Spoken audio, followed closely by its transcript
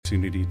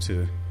opportunity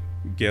to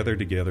gather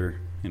together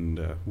and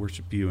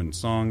worship you in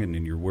song and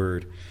in your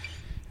word,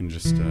 and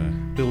just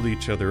build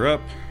each other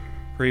up,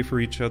 pray for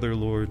each other,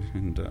 Lord.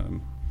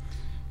 And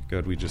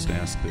God, we just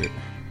ask that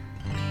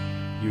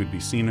you would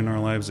be seen in our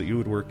lives, that you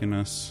would work in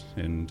us,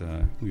 and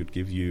we would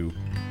give you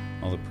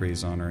all the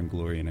praise, honor, and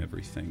glory in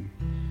everything.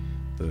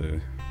 The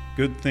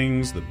good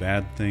things, the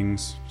bad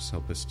things, just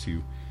help us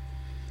to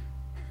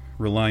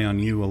rely on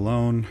you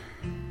alone,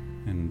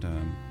 and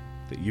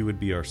that you would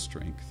be our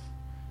strength.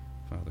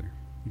 Father,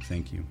 we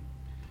thank you.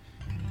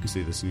 We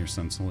say this in your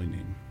Son's holy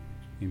name.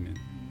 Amen.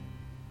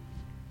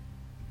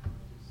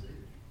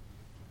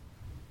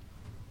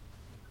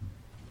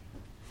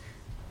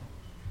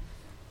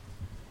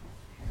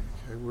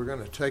 Okay, we're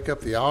going to take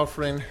up the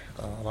offering.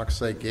 Like I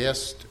say,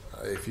 guest,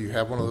 if you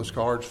have one of those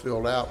cards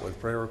filled out with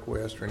prayer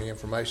requests or any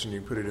information,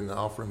 you can put it in the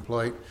offering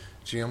plate.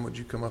 Jim, would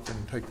you come up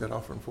and take that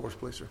offering for us,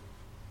 please, sir?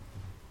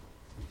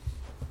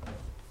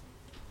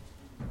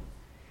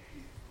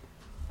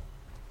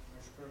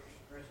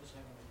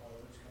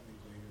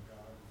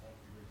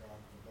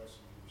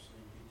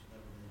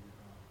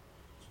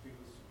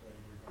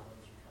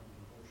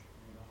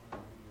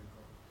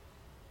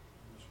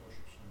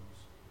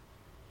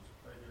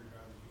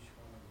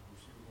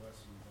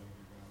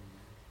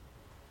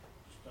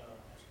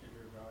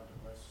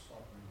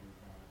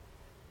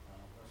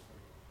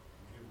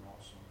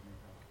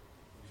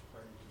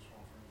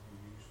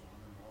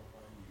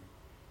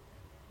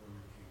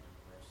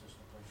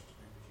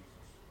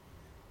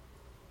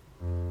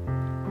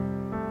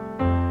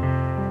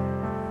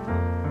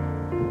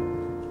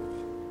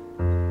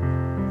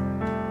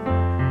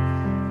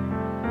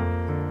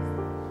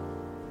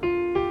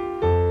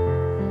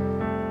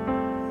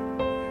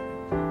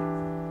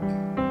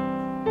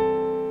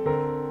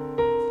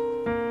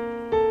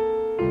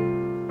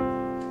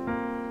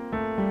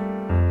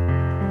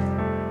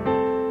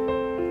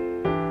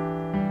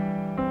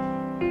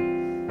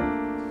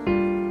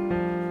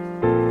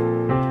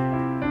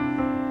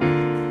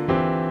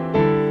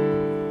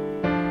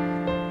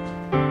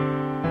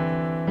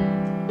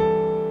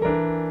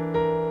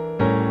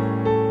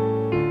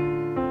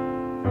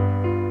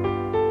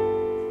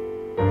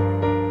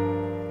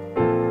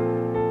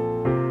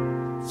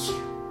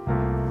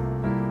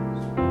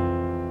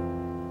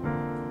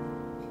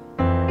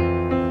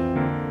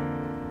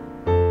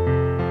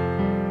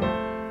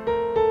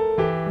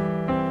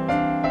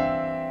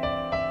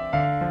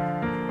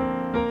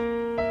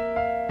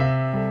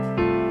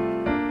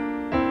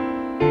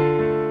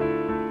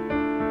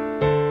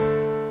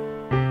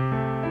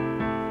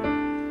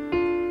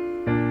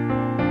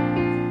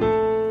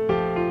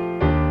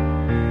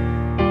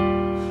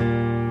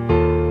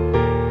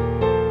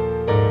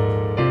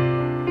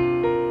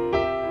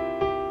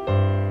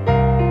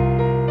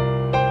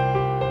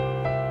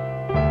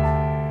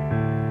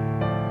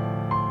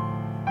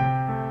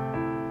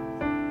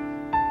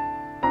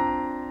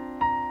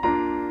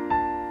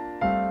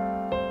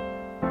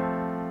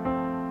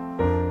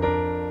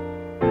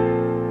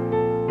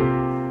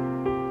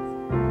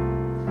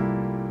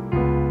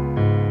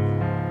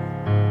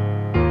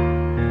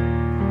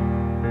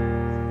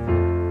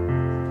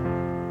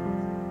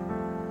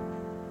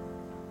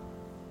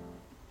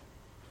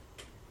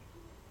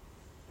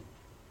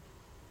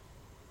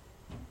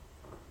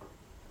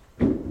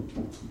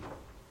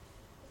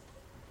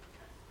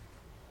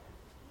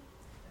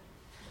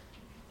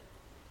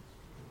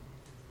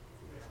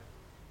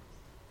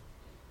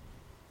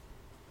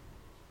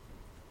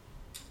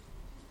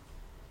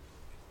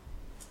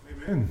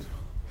 Amen.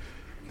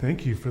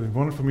 Thank you for the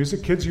wonderful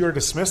music. Kids, you are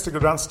dismissed to go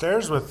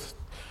downstairs with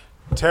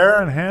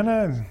Tara and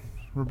Hannah and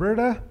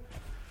Roberta.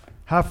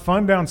 Have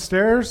fun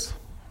downstairs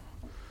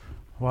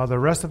while the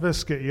rest of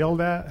us get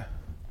yelled at.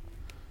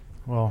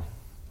 Well,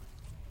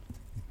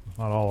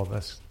 not all of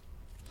us.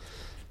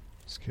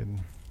 Just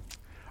kidding.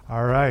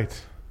 All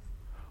right.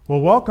 Well,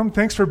 welcome.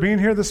 Thanks for being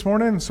here this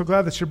morning. I'm so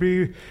glad that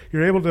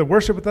you're able to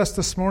worship with us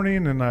this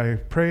morning, and I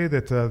pray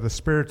that the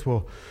Spirit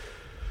will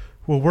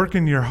work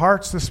in your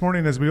hearts this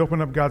morning as we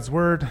open up God's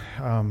Word.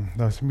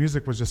 The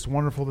music was just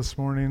wonderful this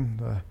morning.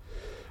 The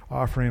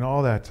offering,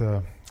 all that,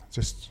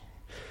 it's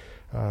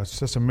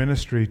just a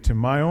ministry to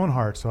my own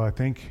heart. So I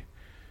thank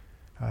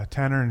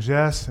Tanner and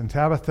Jess and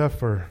Tabitha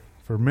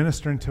for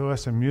ministering to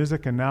us in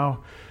music, and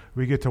now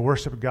we get to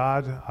worship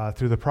God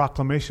through the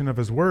proclamation of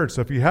His Word.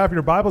 So if you have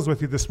your Bibles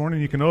with you this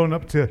morning, you can open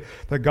up to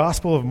the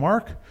Gospel of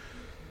Mark.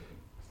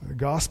 The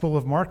Gospel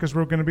of Mark is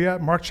where we're going to be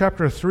at. Mark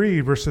chapter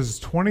 3, verses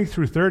 20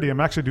 through 30. I'm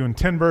actually doing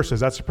 10 verses.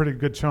 That's a pretty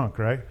good chunk,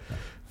 right,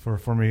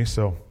 for me.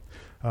 So,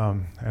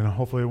 and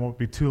hopefully it won't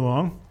be too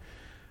long.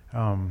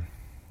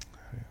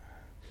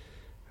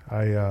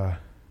 I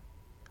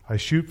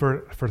shoot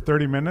for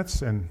 30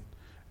 minutes, and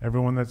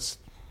everyone that's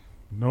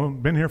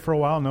been here for a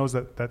while knows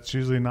that that's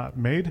usually not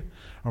made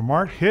or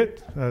marked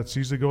hit. It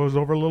usually goes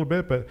over a little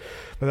bit, but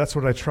that's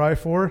what I try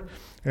for.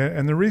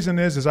 And the reason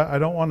is I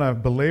don't want to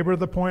belabor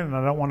the point, and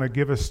I don't want to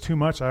give us too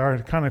much. I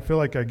already kind of feel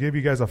like I give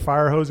you guys a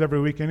fire hose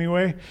every week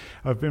anyway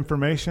of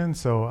information,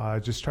 so I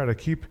just try to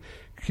keep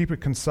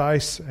it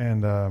concise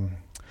and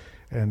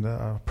And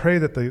pray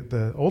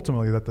that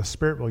ultimately that the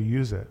Spirit will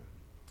use it.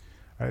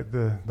 Right?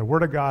 The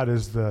Word of God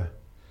is the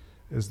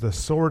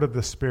sword of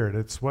the Spirit.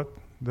 It's what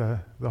the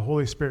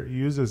Holy Spirit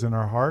uses in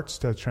our hearts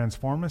to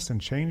transform us and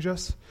change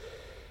us.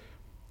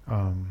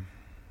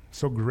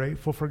 So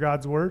grateful for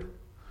God's Word.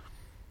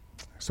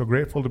 So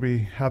grateful to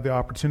have the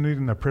opportunity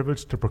and the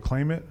privilege to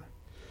proclaim it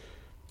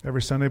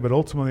every Sunday. But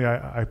ultimately,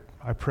 I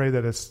pray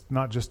that it's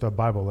not just a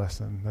Bible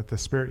lesson, that the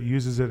Spirit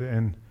uses it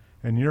in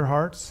your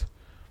hearts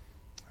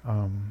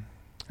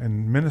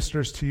and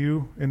ministers to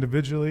you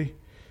individually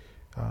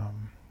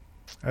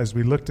as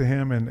we look to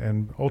Him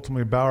and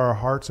ultimately bow our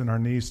hearts and our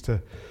knees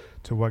to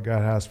what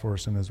God has for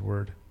us in His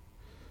Word.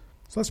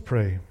 So let's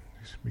pray.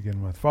 Let's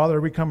begin with.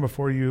 Father, we come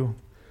before you,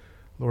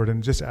 Lord,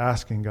 and just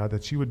asking, God,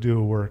 that you would do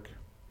a work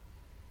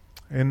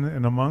in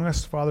and among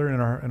us, Father, in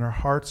our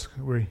hearts.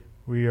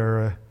 We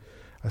are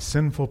a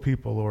sinful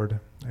people, Lord,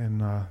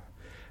 and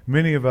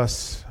many of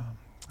us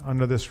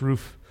under this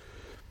roof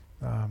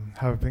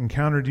have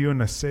encountered you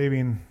in a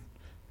saving,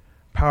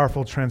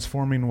 powerful,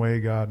 transforming way,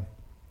 God,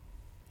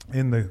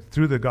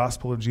 through the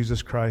gospel of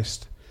Jesus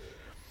Christ,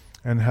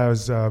 and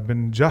has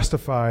been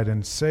justified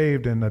and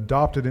saved and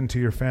adopted into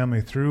your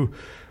family through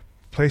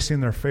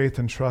placing their faith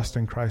and trust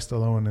in Christ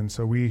alone. And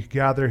so we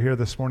gather here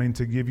this morning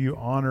to give you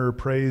honor,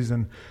 praise,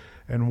 and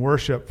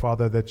worship,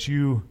 Father, that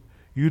you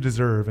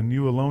deserve and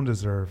you alone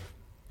deserve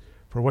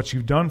for what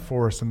you've done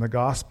for us in the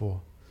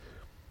gospel,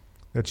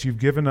 that you've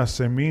given us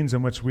a means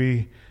in which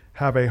we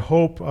have a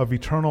hope of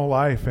eternal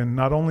life. And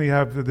not only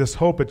have this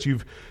hope, but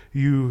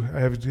you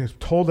have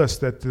told us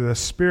that the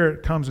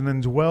Spirit comes and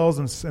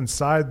indwells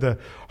inside the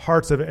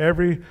hearts of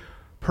every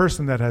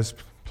person that has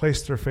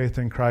placed their faith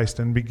in Christ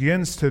and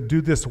begins to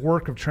do this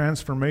work of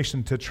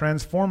transformation to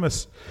transform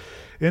us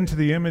into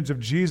the image of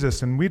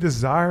Jesus. And we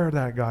desire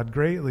that, God,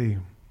 greatly.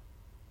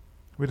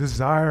 We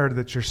desire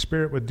that your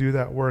Spirit would do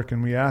that work,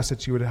 and we ask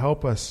that you would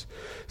help us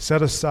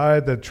set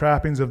aside the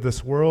trappings of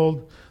this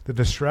world, the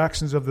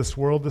distractions of this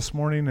world this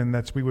morning, and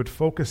that we would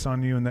focus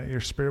on you and that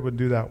your Spirit would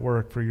do that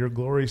work for your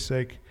glory's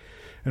sake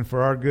and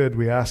for our good.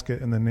 We ask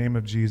it in the name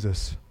of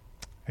Jesus.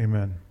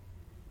 Amen.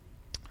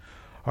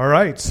 All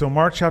right, so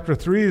Mark chapter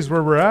 3 is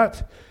where we're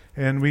at.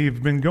 And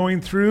we've been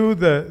going through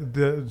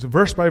the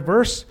verse by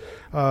verse,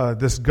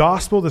 this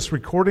gospel, this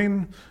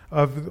recording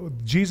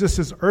of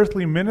Jesus'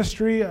 earthly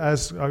ministry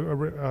as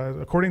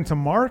according to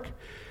Mark.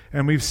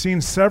 And we've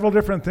seen several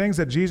different things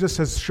that Jesus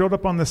has showed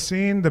up on the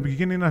scene, the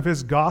beginning of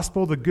his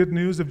gospel, the good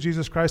news of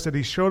Jesus Christ, that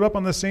he showed up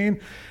on the scene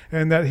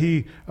and that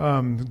he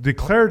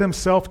declared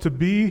himself to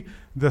be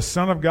the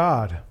Son of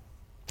God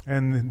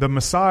and the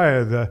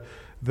Messiah,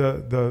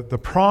 the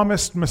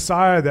promised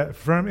Messiah that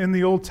from in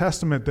the Old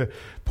Testament that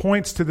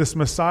points to this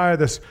Messiah,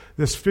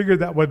 this figure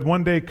that would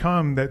one day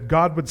come, that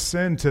God would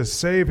send to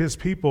save his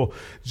people.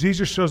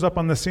 Jesus shows up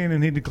on the scene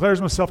and he declares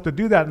himself to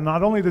do that. And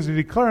not only does he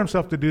declare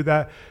himself to do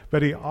that,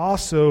 but he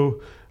also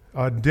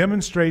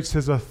demonstrates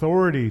his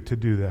authority to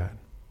do that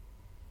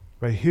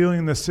by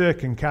healing the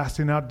sick and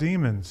casting out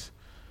demons,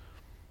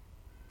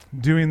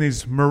 doing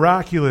these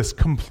miraculous,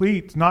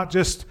 complete, not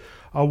just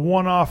a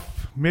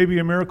one-off, maybe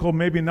a miracle,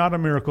 maybe not a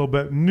miracle,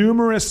 but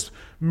numerous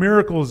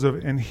miracles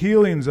and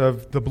healings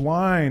of the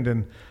blind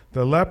and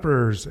the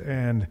lepers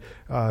and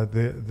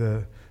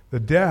the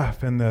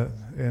deaf and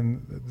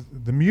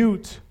the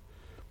mute,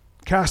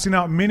 casting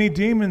out many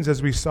demons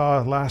as we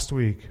saw last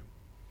week.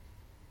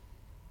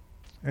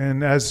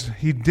 And as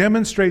he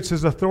demonstrates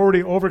his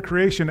authority over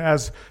creation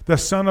as the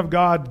Son of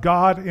God,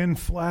 God in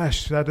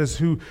flesh, that is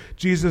who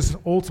Jesus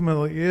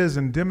ultimately is,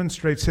 and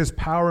demonstrates his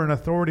power and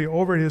authority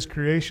over his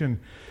creation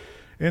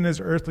in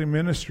his earthly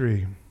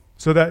ministry.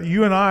 So that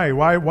you and I,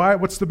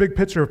 what's the big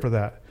picture for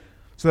that?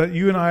 So that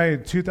you and I,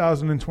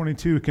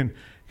 2022, can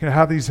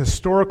have these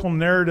historical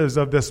narratives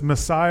of this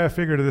Messiah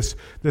figure, to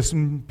this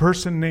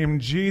person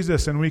named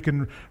Jesus, and we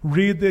can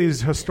read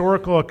these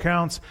historical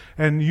accounts,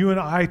 and you and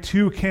I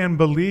too can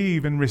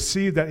believe and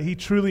receive that he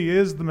truly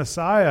is the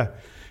Messiah.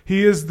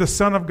 He is the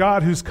Son of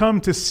God who's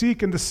come to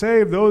seek and to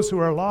save those who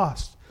are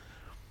lost.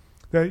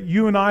 That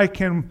you and I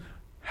can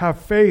have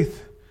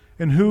faith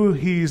in who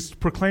he's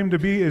proclaimed to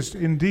be. He is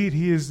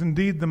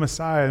indeed the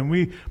Messiah. And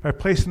we, by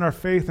placing our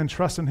faith and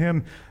trust in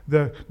him,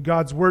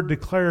 God's word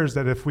declares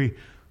that if we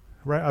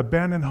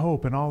abandon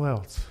hope and all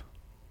else,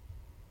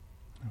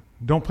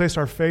 don't place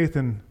our faith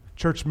in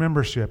church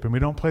membership, and we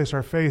don't place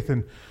our faith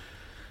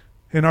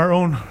in our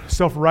own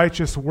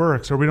self-righteous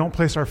works, or we don't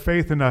place our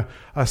faith in a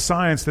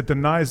science that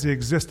denies the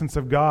existence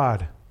of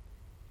God.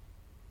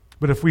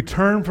 But if we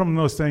turn from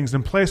those things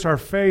and place our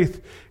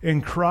faith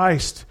in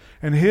Christ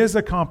and his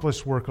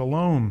accomplished work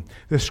alone,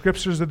 the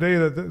scriptures today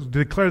that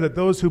declare that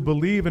those who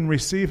believe and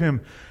receive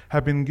him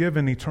have been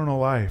given eternal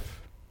life.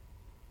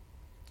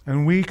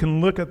 And we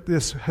can look at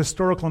this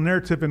historical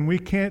narrative, and we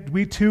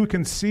too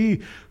can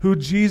see who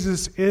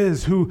Jesus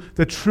is, who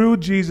the true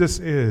Jesus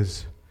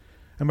is.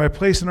 And by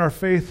placing our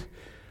faith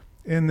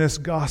in this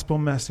gospel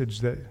message,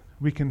 that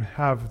we can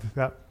have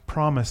that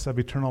promise of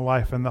eternal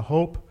life and the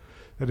hope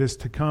that is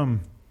to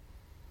come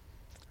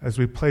as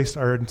we place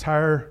our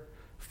entire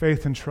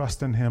faith and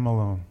trust in him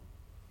alone.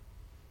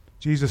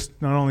 Jesus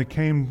not only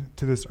came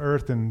to this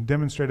earth and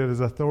demonstrated his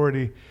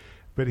authority,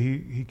 but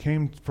he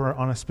came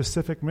on a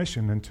specific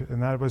mission,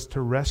 and that was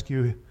to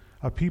rescue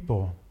a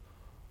people,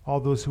 all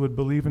those who would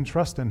believe and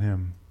trust in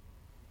him.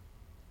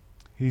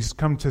 He's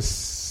come to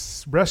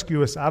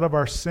rescue us out of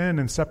our sin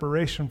and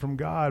separation from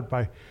God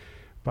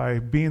by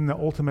being the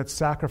ultimate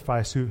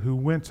sacrifice who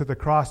went to the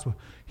cross.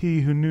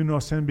 He who knew no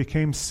sin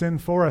became sin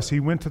for us. He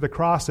went to the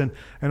cross, and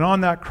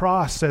on that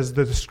cross, as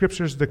the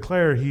scriptures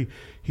declare,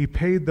 he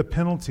paid the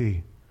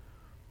penalty,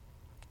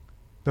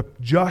 the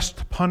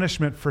just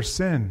punishment for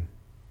sin.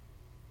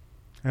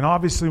 And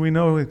obviously we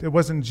know it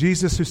wasn't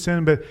Jesus who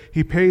sinned, but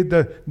he paid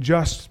the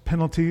just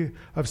penalty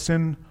of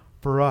sin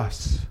for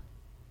us.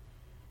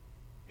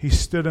 He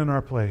stood in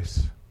our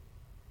place.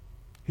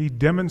 He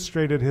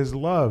demonstrated his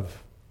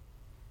love.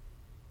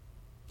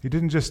 He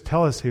didn't just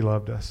tell us he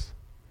loved us.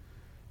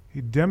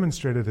 He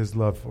demonstrated his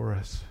love for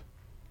us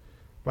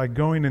by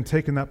going and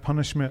taking that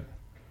punishment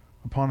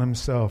upon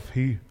himself.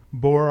 He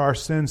bore our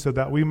sins so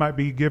that we might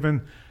be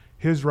given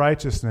his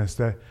righteousness,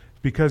 that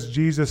because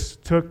Jesus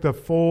took the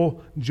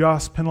full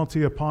just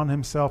penalty upon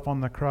himself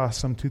on the cross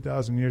some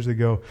 2,000 years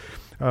ago,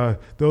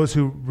 those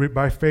who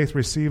by faith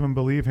receive and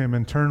believe him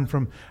and turn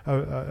from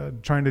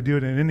trying to do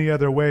it in any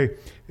other way,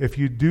 if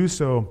you do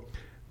so,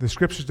 the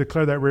scriptures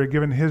declare that we're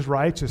given his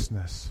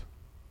righteousness.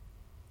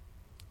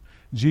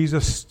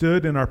 Jesus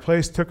stood in our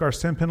place, took our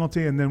sin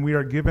penalty, and then we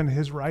are given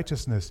his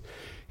righteousness.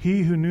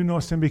 He who knew no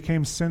sin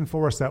became sin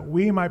for us, that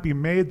we might be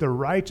made the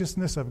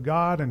righteousness of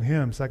God in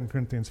him, 2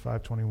 Corinthians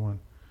 5:21.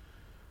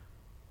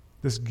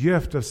 This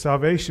gift of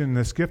salvation,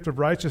 this gift of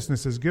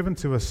righteousness is given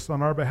to us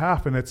on our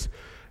behalf, and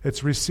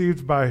it's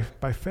received by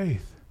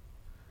faith,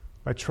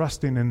 by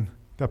trusting in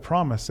the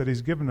promise that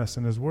he's given us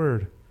in his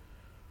word.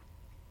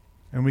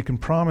 And we can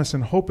promise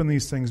and hope in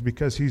these things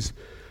because he's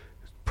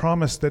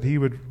promised that he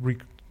would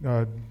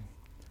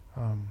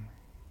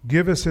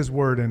give us his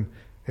word,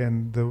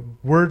 and the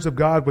words of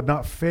God would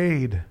not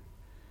fade.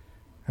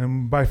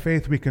 And by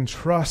faith we can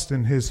trust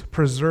in his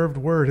preserved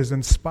word, his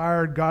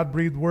inspired,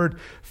 God-breathed word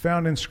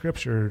found in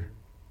Scripture.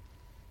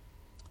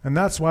 And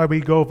that's why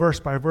we go verse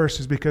by verse,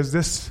 is because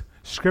this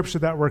Scripture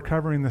that we're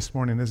covering this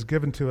morning is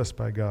given to us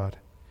by God.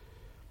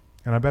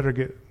 And I better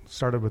get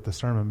started with the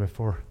sermon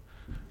before,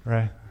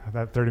 right?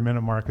 That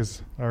 30-minute mark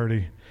is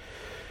already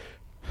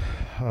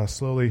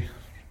slowly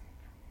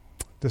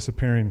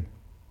disappearing.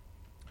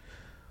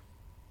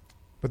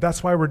 But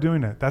that's why we're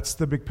doing it. That's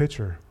the big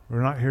picture.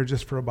 We're not here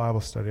just for a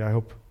Bible study. I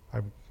hope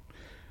I've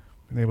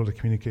been able to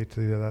communicate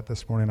to you that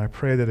this morning. I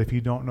pray that if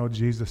you don't know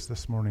Jesus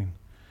this morning,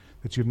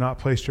 that you've not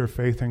placed your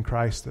faith in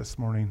Christ this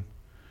morning,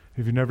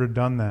 if you've never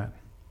done that,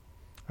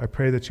 I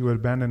pray that you would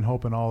abandon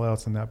hope in all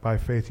else, and that by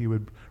faith you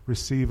would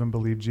receive and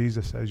believe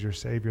Jesus as your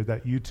Savior,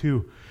 that you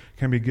too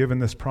can be given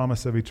this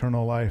promise of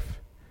eternal life.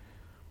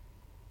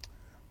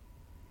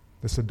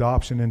 This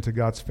adoption into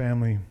God's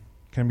family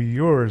can be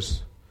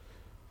yours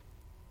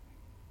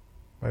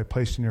by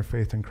placing your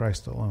faith in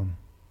Christ alone.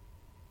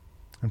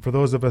 And for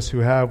those of us who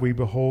have, we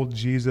behold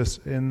Jesus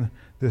in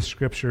this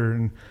scripture.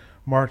 In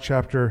Mark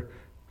chapter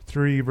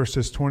 3,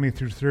 verses 20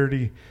 through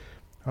 30,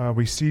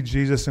 we see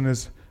Jesus in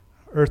his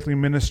earthly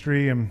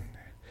ministry, and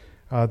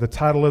the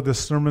title of this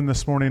sermon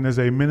this morning is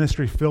A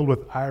Ministry Filled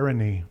with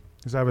Irony.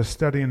 As I was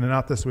studying it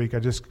out this week,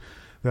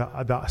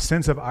 the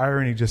sense of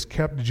irony just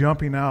kept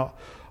jumping out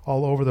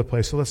all over the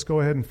place. So let's go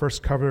ahead and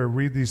first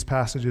read these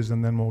passages,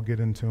 and then we'll get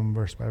into them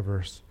verse by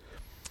verse.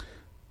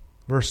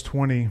 Verse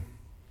 20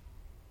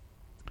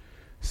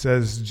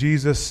 says,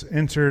 Jesus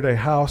entered a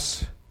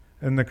house,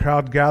 and the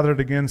crowd gathered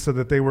again, so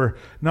that they were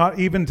not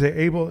even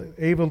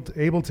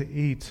able to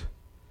eat.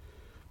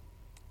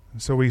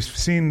 And so we've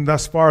seen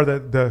thus far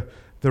that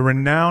the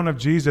renown of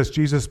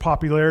Jesus'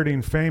 popularity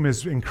and fame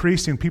is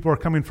increasing. People are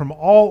coming from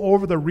all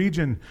over the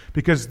region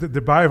because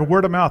by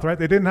word of mouth, right?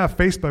 They didn't have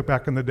Facebook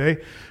back in the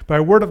day. By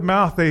word of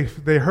mouth,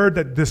 they heard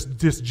that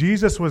this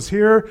Jesus was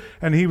here,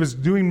 and he was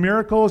doing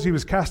miracles. He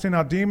was casting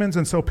out demons,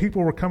 and so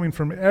people were coming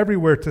from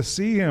everywhere to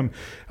see him.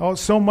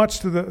 So much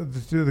to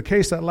the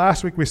case that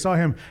last week we saw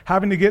him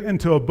having to get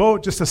into a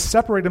boat just to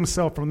separate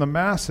himself from the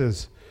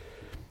masses.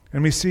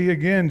 And we see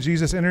again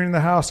Jesus entering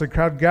the house. The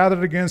crowd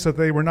gathered again, so that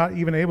they were not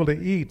even able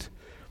to eat.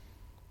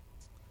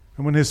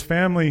 And when his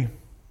family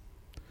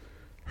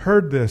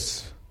heard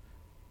this,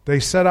 they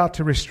set out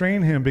to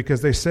restrain him,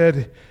 because they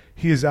said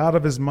he is out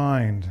of his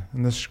mind.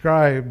 And the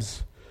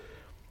scribes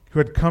who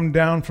had come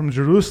down from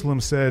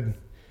Jerusalem said,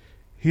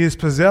 he is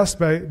possessed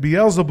by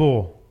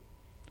Beelzebul,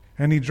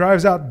 and he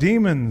drives out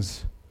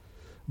demons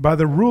by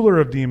the ruler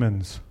of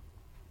demons.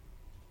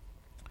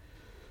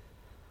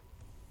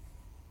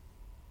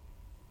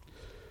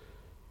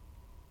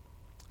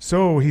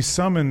 So he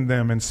summoned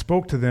them and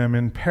spoke to them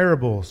in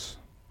parables.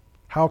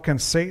 How can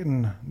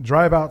Satan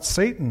drive out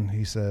Satan,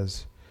 he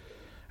says.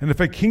 And if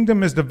a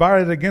kingdom is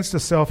divided against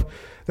itself,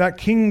 that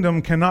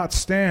kingdom cannot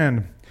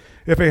stand.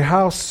 If a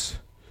house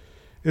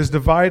is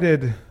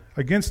divided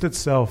against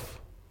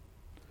itself,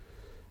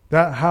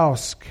 that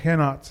house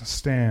cannot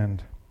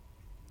stand.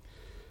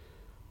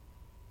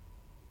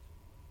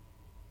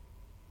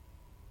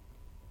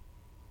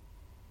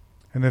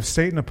 And if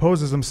Satan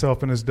opposes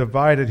himself and is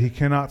divided, he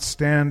cannot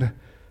stand,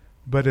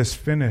 but is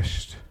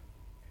finished.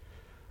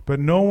 But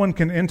no one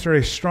can enter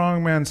a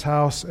strong man's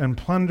house and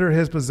plunder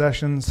his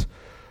possessions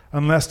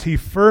unless he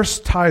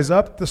first ties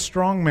up the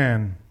strong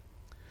man,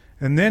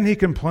 and then he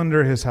can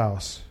plunder his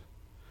house.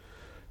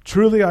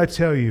 Truly I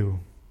tell you,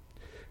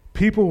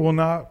 people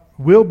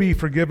will be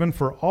forgiven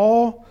for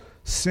all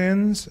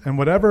sins and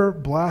whatever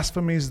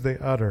blasphemies they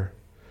utter.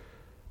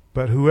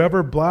 But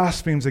whoever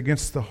blasphemes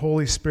against the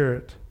Holy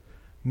Spirit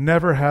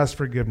never has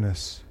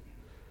forgiveness,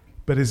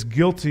 but is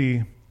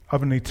guilty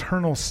of an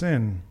eternal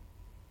sin,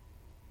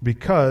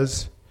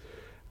 because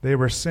they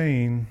were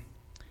saying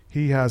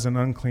he has an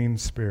unclean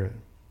spirit.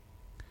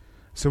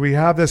 So we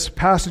have this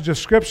passage of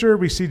Scripture.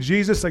 We see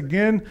Jesus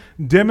again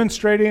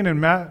demonstrating in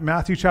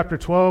Matthew chapter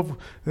 12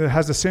 that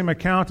has the same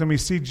account, and we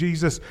see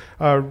Jesus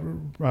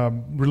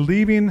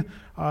relieving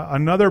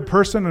another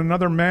person,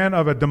 another man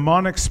of a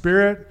demonic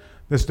spirit.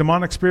 This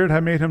demonic spirit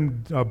had made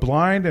him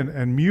blind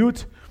and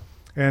mute,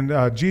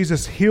 and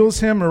Jesus heals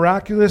him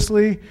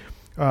miraculously.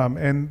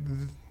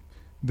 And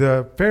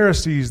the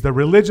Pharisees, the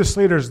religious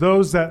leaders,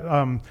 those that,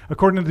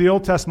 according to the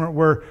Old Testament,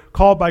 were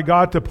called by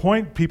God to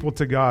point people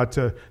to God,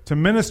 to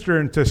minister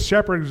and to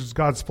shepherd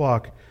God's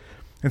flock.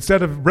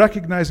 Instead of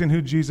recognizing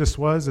who Jesus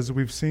was, as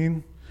we've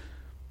seen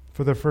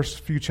for the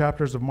first few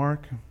chapters of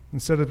Mark,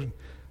 instead of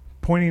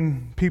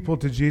pointing people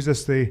to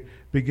Jesus, they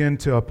begin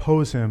to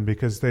oppose him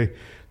because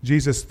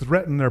Jesus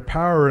threatened their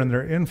power and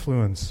their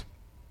influence.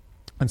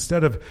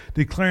 Instead of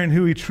declaring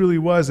who he truly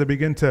was, they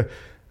begin to,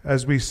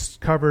 as we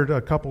covered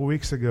a couple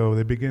weeks ago,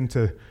 they begin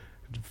to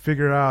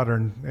figure out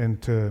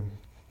and to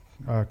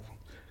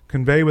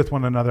convey with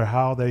one another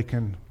how they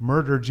can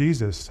murder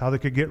Jesus, how they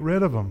could get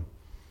rid of him.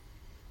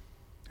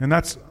 And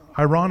that's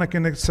ironic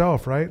in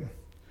itself, right?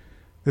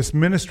 This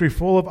ministry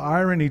full of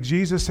irony.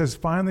 Jesus has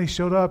finally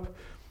showed up.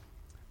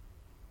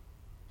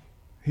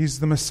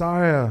 He's the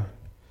Messiah.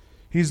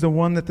 He's the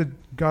one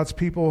that God's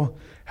people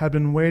had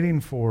been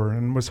waiting for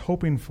and was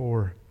hoping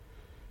for.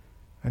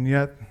 And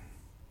yet,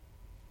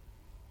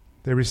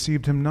 they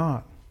received him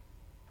not.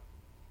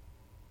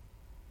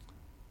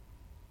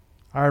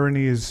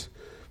 Irony is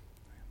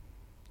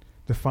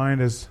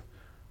defined as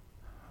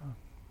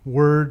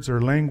words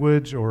or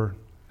language or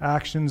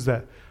actions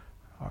that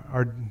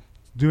are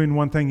doing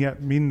one thing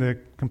yet mean the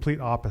complete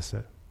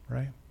opposite,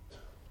 right?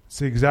 It's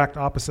the exact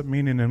opposite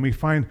meaning, and we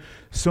find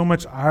so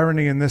much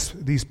irony in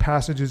these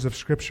passages of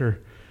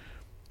Scripture.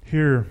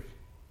 Here,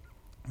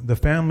 the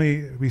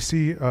family, we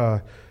see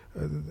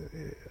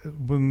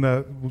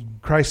when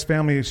Christ's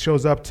family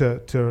shows up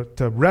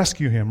to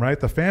rescue him, right?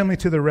 The family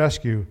to the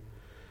rescue,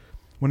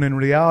 when in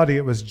reality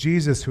it was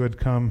Jesus who had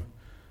come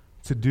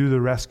to do the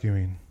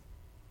rescuing.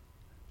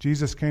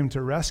 Jesus came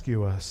to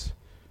rescue us.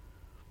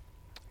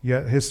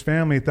 Yet his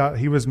family thought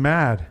he was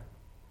mad,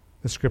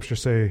 the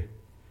Scriptures say.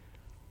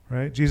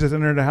 Right? Jesus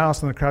entered the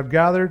house and the crowd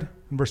gathered.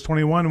 In verse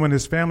 21, when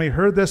his family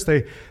heard this,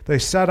 they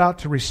set out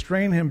to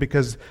restrain him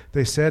because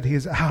they said he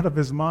is out of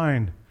his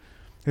mind.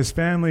 His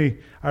family,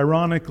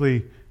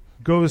 ironically,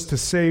 goes to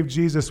save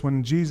Jesus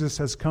when Jesus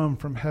has come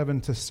from heaven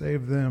to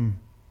save them.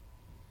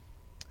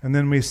 And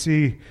then we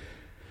see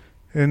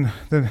in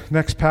the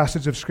next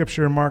passage of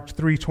Scripture, Mark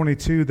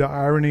 3:22, the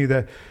irony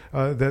that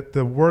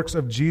the works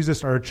of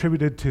Jesus are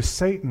attributed to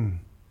Satan,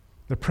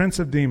 the prince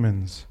of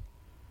demons,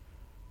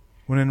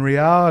 when in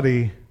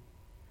reality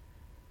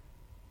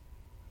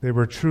they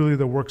were truly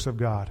the works of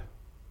God.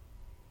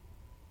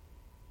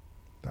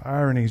 The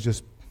irony is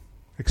just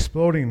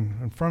exploding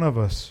in front of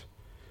us.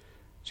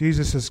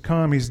 Jesus has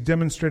come. He's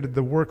demonstrated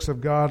the works of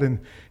God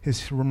and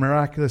his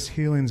miraculous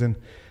healings, and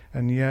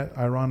yet,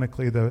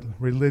 ironically, the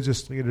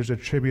religious leaders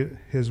attribute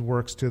his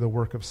works to the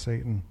work of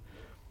Satan.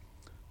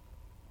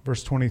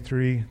 Verse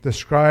 23, the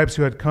scribes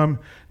who had come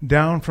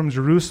down from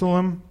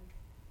Jerusalem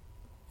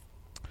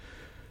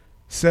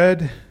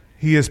said,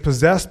 he is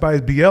possessed by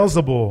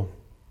Beelzebul,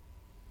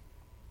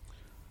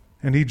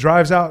 and he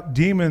drives out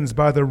demons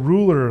by the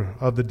ruler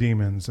of the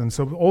demons. And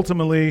so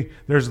ultimately,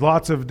 there's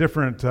lots of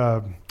different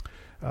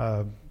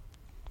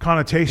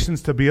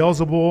connotations to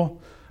Beelzebul,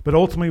 but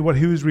ultimately what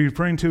he was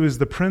referring to is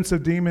the prince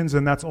of demons,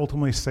 and that's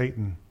ultimately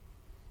Satan.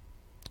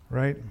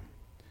 Right?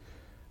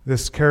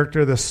 This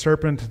character, the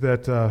serpent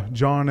that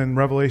John in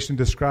Revelation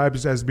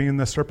describes as being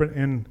the serpent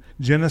in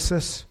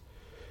Genesis,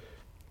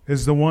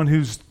 is the one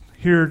who's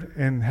here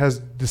and has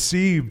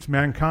deceived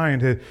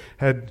mankind,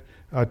 had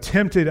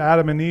tempted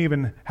Adam and Eve,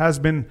 and has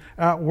been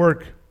at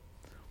work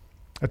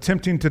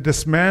attempting to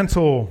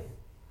dismantle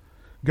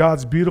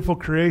God's beautiful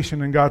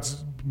creation and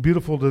God's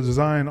beautiful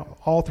design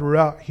all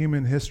throughout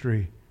human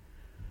history.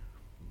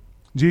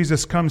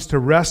 Jesus comes to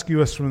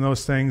rescue us from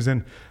those things,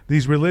 and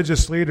these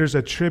religious leaders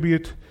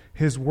attribute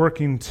his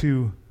working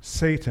to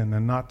Satan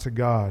and not to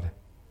God.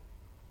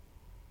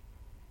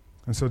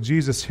 And so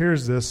Jesus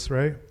hears this,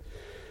 right?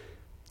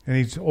 And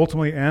he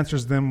ultimately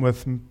answers them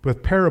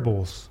with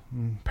parables.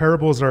 And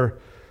parables are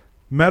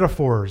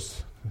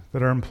metaphors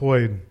that are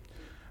employed.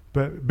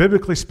 But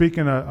biblically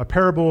speaking, a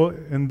parable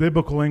in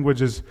biblical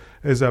language is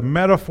a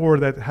metaphor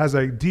that has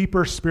a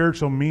deeper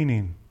spiritual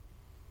meaning.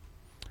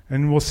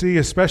 And we'll see,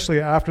 especially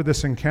after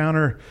this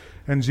encounter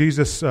and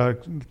Jesus'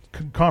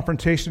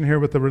 confrontation here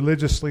with the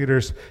religious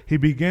leaders, he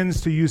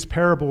begins to use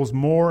parables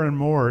more and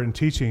more in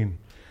teaching.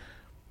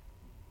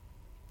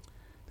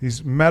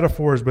 These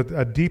metaphors with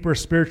a deeper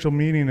spiritual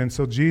meaning. And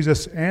so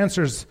Jesus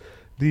answers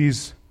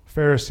these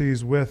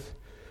Pharisees with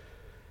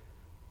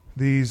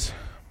these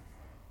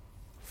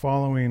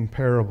following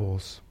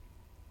parables.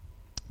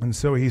 And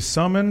so he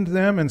summoned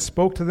them and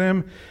spoke to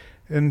them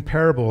in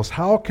parables.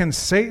 How can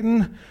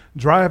Satan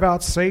drive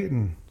out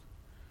Satan?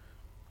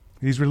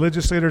 These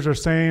religious leaders are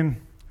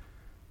saying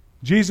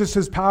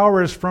Jesus'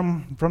 power is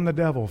from the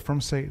devil,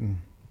 from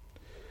Satan.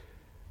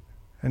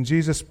 And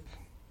Jesus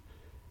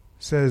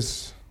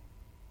says,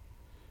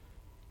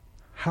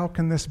 how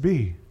can this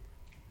be?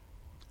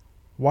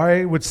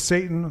 Why would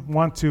Satan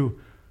want to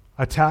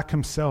attack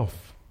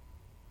himself?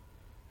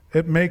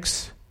 It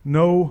makes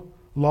no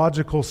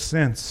logical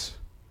sense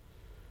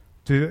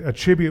to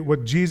attribute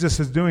what Jesus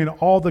is doing,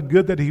 all the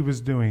good that he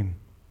was doing,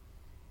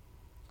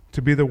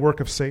 to be the work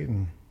of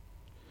Satan.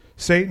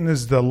 Satan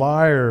is the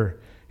liar.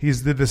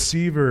 He's the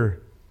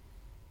deceiver.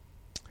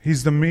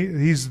 He's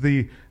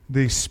the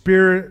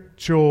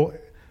spiritual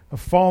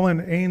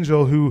fallen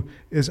angel who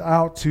is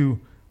out to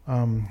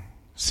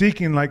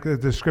seeking, like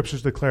the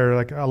scriptures declare,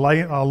 like a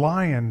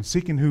lion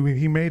seeking who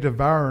he may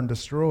devour and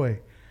destroy.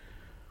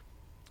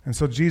 And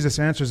so Jesus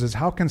answers us,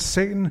 how can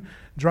Satan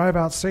drive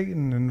out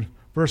Satan? In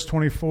verse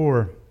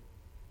 24,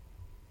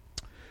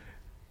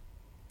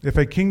 if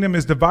a kingdom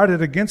is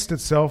divided against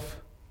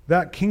itself,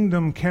 that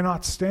kingdom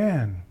cannot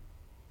stand.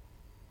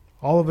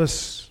 All of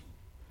us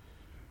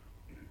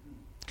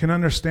can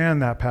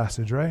understand that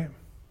passage, right?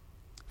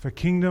 If a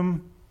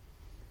kingdom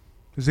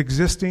is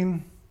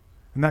existing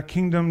and that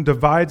kingdom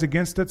divides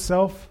against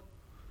itself,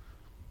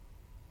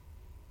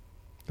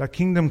 that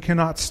kingdom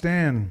cannot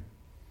stand.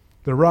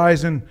 The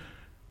rise and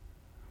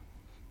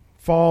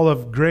fall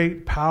of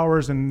great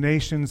powers and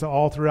nations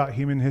all throughout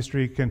human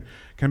history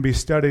can be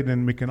studied,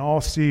 and we can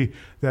all see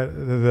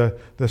that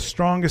the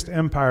strongest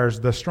empires,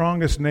 the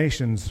strongest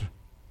nations,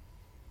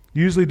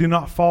 usually do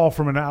not fall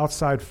from an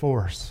outside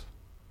force,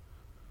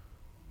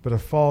 but it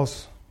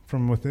falls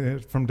from within,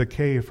 from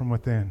decay from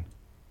within.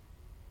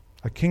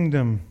 A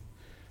kingdom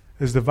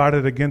is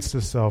divided against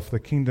itself. The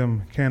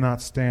kingdom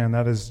cannot stand.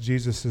 That is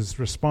Jesus'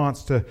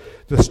 response to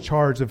this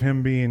charge of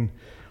him being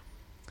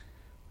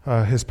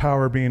his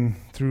power being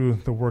through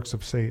the works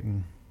of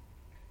Satan.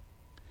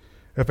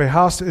 If a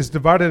house is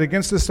divided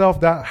against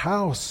itself, that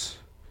house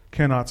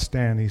cannot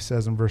stand, he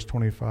says in verse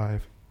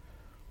 25.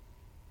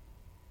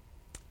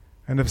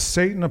 And if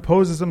Satan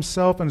opposes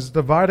himself and is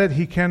divided,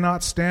 he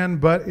cannot stand,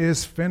 but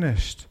is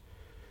finished.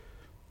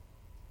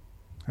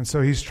 And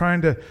so he's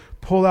trying to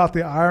pull out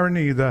the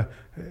irony, the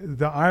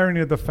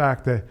irony of the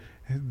fact that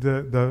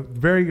the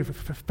very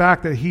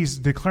fact that he's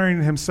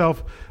declaring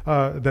himself,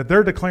 that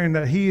they're declaring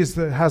that he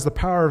has the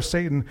power of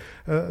Satan,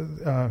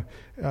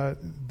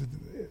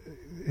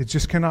 it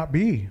just cannot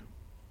be.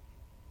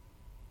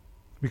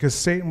 Because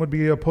Satan would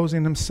be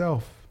opposing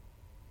himself.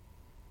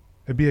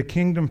 It'd be a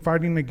kingdom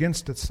fighting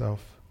against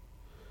itself.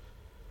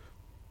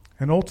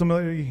 And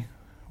ultimately,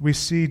 we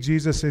see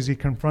Jesus as he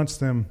confronts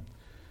them,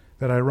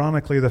 that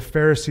ironically the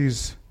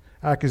Pharisees'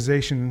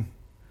 accusation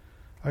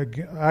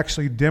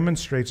actually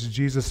demonstrates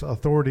Jesus'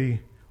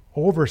 authority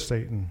over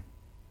Satan.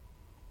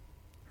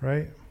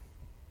 Right?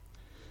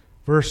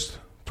 Verse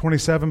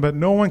 27, but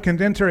no one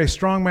can enter a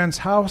strong man's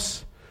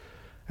house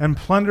and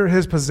plunder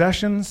his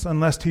possessions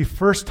unless he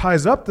first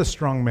ties up the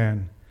strong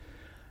man,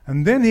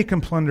 and then he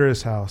can plunder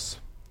his house.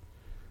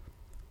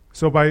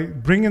 So by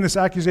bringing this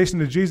accusation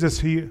to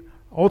Jesus,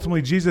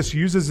 ultimately Jesus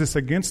uses this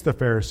against the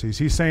Pharisees.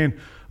 He's saying,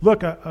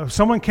 look,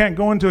 someone can't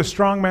go into a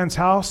strong man's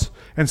house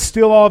and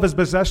steal all of his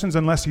possessions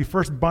unless he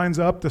first binds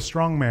up the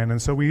strong man.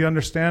 And so we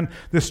understand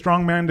this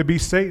strong man to be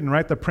Satan,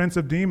 right? The prince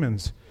of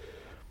demons.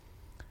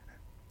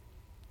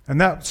 And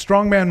that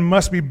strong man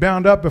must be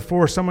bound up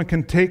before someone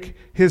can take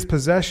his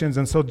possessions.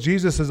 And so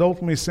Jesus is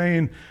ultimately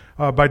saying,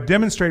 by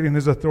demonstrating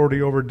his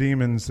authority over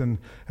demons and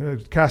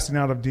casting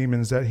out of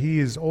demons, that he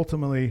is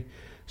ultimately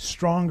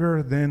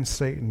stronger than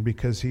Satan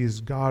because he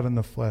is God in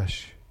the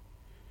flesh.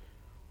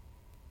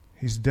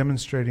 He's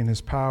demonstrating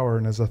his power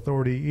and his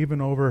authority even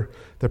over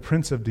the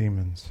prince of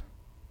demons,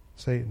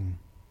 Satan.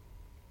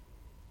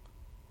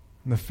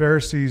 And the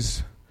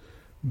Pharisees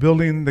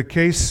building the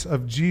case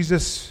of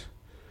Jesus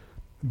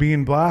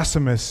being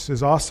blasphemous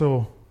is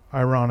also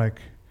ironic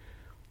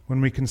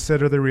when we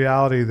consider the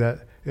reality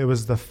that it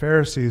was the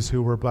Pharisees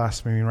who were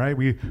blaspheming, right?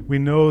 We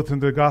know from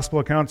the gospel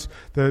accounts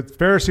the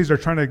Pharisees are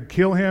trying to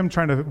kill him,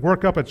 trying to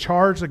work up a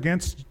charge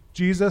against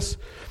Jesus,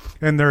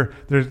 and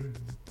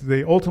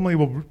they ultimately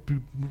will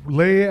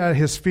lay at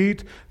his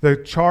feet the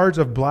charge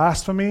of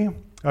blasphemy,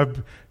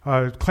 of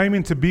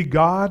claiming to be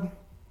God,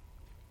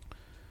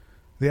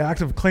 the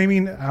act of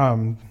claiming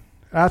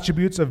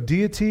attributes of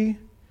deity,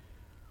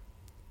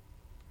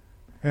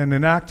 and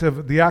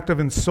the act of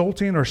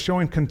insulting or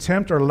showing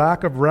contempt or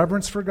lack of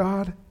reverence for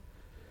God.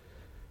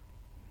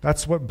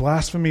 That's what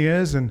blasphemy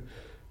is, and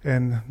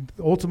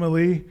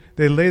ultimately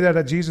they lay that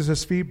at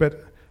Jesus' feet.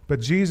 But But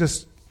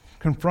Jesus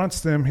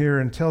confronts them here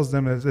and tells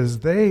them it is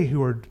they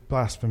who are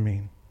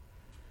blaspheming.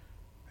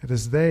 It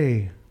is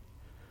they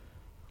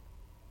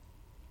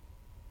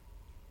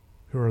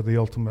who are the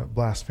ultimate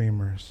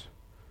blasphemers.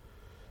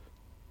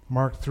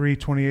 Mark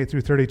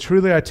 3:28-30.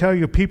 Truly I tell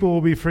you, people will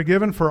be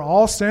forgiven for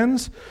all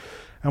sins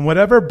and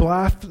whatever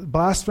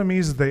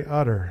blasphemies they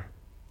utter.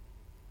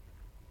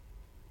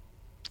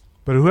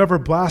 But whoever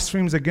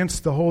blasphemes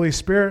against the Holy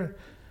Spirit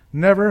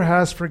never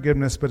has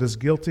forgiveness, but is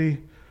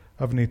guilty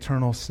of an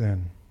eternal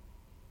sin.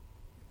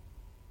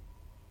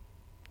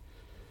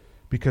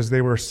 Because they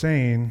were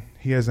saying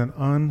he has an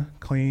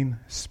unclean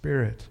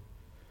spirit.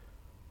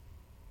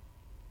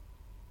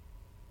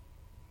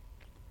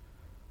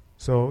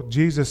 So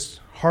Jesus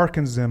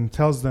hearkens them,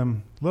 tells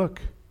them,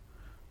 look,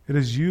 it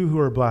is you who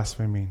are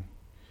blaspheming.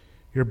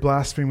 You're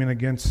blaspheming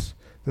against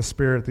the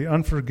Spirit. The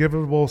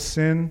unforgivable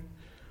sin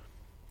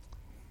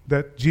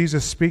that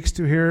Jesus speaks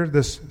to here,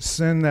 this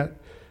sin that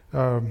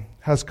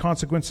has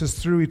consequences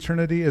through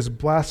eternity, is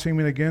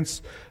blaspheming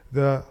against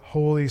the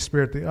Holy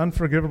Spirit. The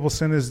unforgivable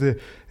sin is the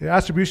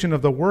attribution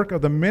of the work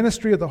of the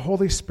ministry of the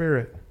Holy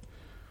Spirit.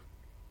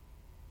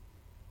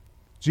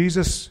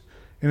 Jesus,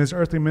 in his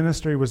earthly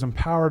ministry, was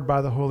empowered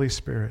by the Holy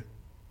Spirit.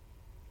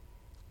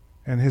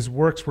 And his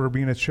works were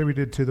being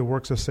attributed to the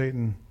works of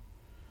Satan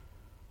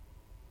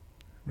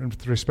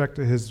with respect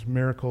to his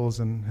miracles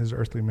and his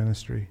earthly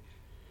ministry.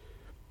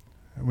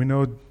 And we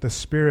know the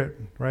Spirit,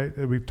 right?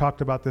 We've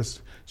talked about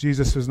this.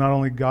 Jesus is not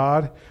only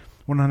God,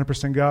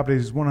 100% God, but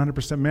he's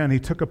 100% man. He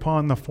took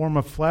upon the form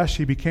of flesh.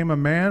 He became a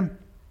man.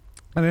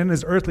 And in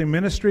his earthly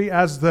ministry,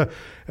 as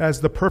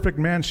the perfect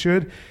man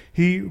should,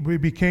 he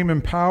became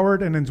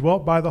empowered and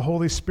indwelt by the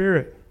Holy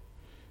Spirit.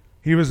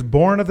 He was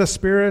born of the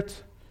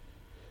Spirit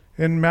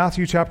in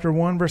Matthew chapter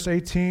 1, verse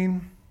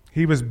 18.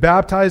 He was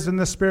baptized in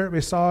the Spirit.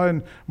 We saw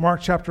in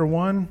Mark chapter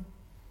 1.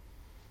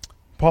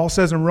 Paul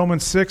says in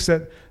Romans 6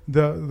 that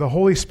the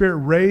Holy Spirit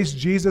raised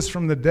Jesus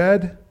from the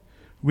dead.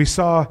 We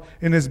saw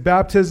in his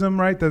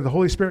baptism, right, that the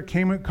Holy Spirit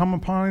come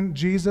upon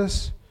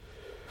Jesus.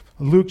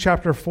 Luke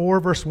chapter 4,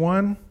 verse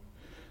 1.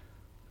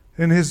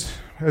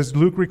 As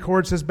Luke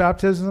records his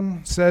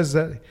baptism, says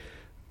that,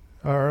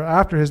 or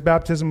after his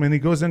baptism, when he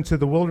goes into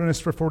the wilderness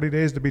for 40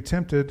 days to be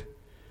tempted,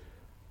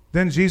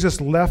 then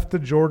Jesus left the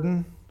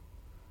Jordan,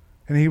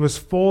 and he was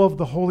full of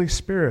the Holy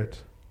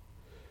Spirit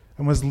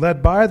and was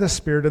led by the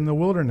Spirit in the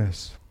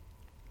wilderness.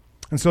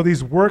 And so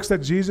these works that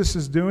Jesus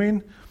is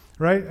doing,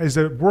 right, is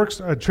that works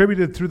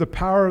attributed through the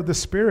power of the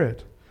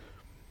Spirit.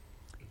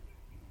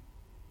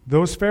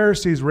 Those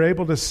Pharisees were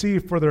able to see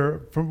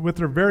with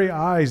their very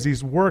eyes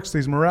these works,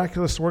 these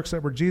miraculous works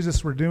that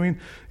Jesus were doing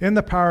in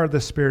the power of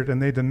the Spirit,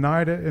 and they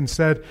denied it.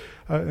 Instead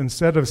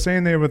of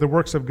saying they were the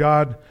works of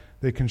God,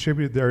 they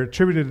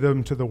attributed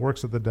them to the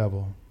works of the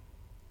devil.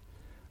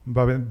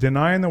 By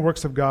denying the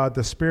works of God,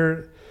 the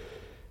Spirit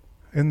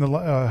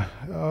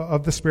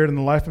of the Spirit in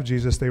the life of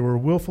Jesus, they were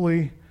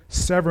willfully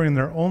severing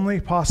their only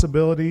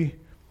possibility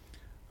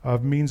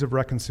of means of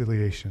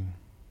reconciliation.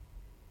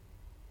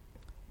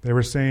 They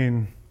were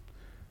saying,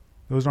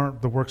 those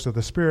aren't the works of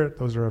the Spirit,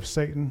 those are of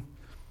Satan.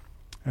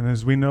 And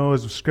as we know,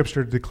 as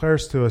Scripture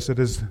declares to us, it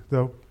is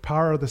the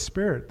power of the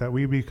Spirit that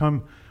we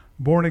become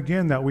born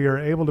again, that we are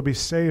able to be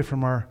saved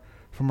from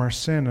our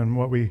sin and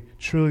what we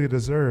truly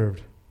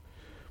deserved.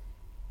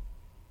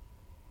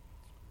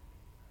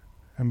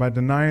 And by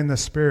denying the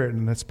Spirit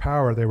and its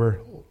power, they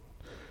were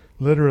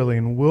literally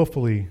and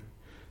willfully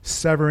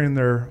severing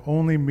their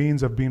only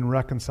means of being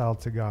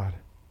reconciled to God.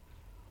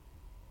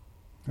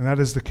 And that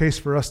is the case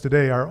for us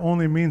today. Our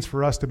only means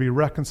for us to be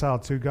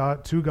reconciled to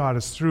God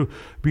is through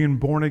being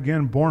born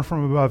again, born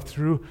from above,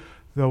 through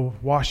the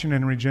washing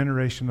and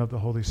regeneration of the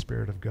Holy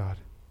Spirit of God.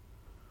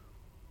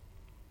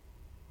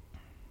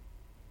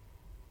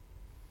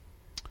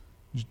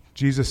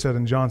 Jesus said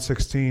in John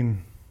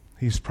 16,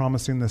 he's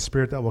promising the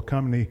Spirit that will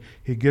come, and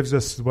he gives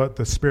us what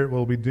the Spirit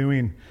will be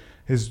doing,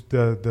 is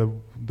the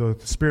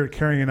Spirit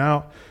carrying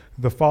out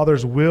the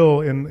Father's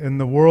will in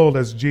the world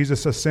as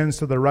Jesus ascends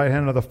to the right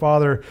hand of the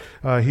Father.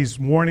 He's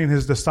warning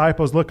his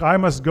disciples, look, I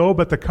must go,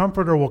 but the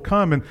Comforter will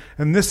come,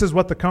 and this is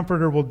what the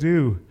Comforter will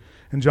do.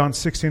 In John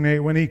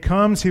 16:8, when he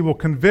comes, he will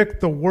convict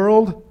the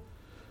world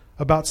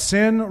about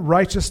sin,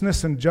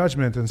 righteousness, and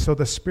judgment. And so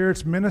the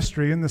Spirit's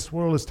ministry in this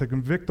world is to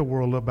convict the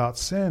world about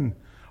sin,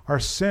 our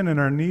sin and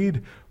our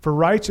need for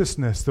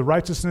righteousness, the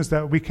righteousness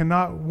that we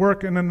cannot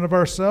work in and of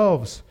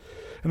ourselves,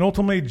 and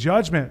ultimately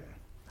judgment.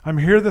 I'm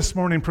here this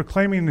morning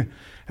proclaiming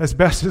as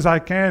best as I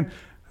can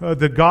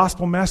the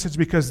gospel message,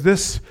 because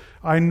this,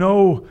 I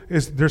know,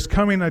 there's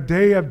coming a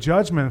day of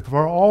judgment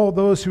for all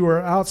those who are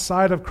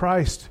outside of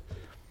Christ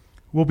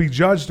will be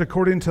judged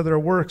according to their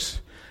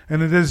works.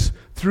 And it is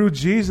through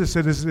Jesus,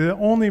 it is the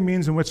only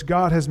means in which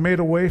God has made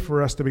a way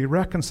for us to be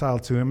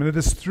reconciled to him. And it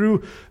is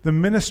through the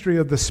ministry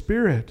of the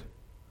Spirit.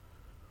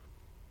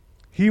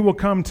 He will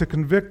come to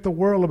convict the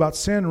world about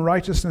sin,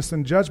 righteousness,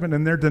 and judgment,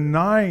 and they're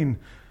denying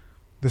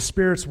the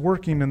Spirit's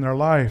working in their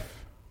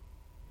life.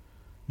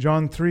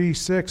 John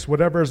 3:6,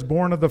 whatever is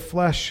born of the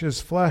flesh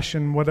is flesh,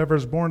 and whatever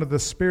is born of the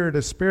Spirit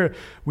is spirit.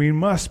 We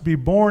must be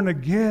born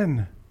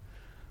again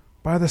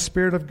by the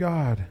Spirit of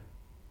God.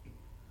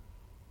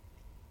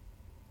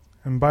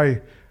 And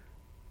by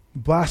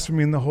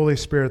blaspheming the Holy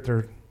Spirit,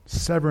 they're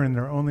severing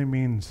their only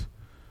means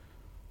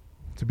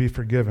to be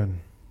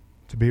forgiven,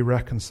 to be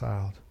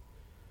reconciled.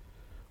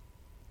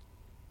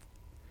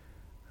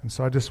 And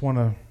so I just want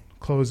to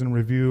close in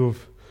review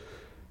of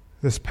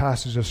this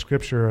passage of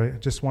Scripture. I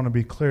just want to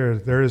be clear.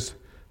 There is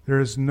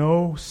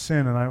no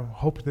sin, and I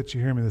hope that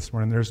you hear me this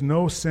morning. There's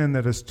no sin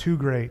that is too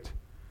great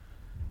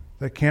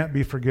that can't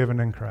be forgiven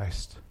in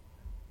Christ,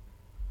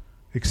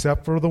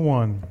 except for the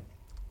one,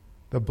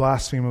 the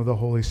blasphemy of the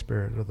Holy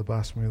Spirit, or the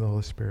blasphemy of the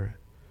Holy Spirit.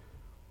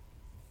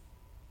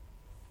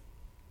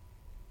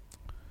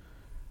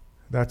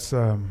 That's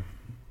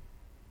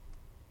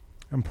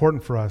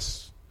important for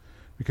us,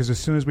 because as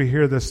soon as we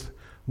hear this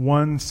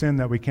one sin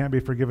that we can't be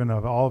forgiven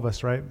of, all of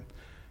us, right,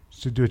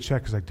 should do a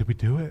check. It's like, did we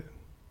do it?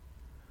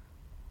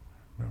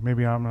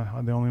 Maybe I'm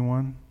the only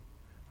one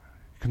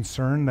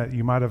concerned that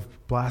you might have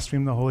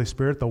blasphemed the Holy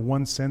Spirit, the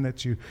one sin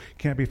that you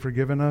can't be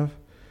forgiven of.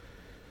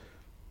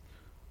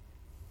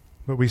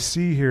 But we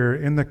see here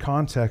in the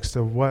context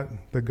of what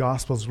the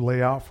Gospels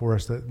lay out for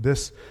us that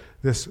this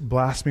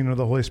blaspheming of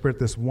the Holy Spirit,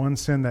 this one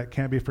sin that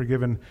can't be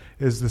forgiven,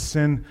 is the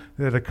sin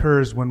that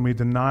occurs when we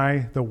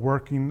deny the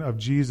working of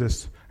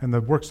Jesus and the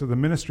works of the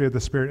ministry of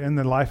the Spirit in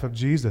the life of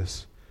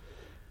Jesus.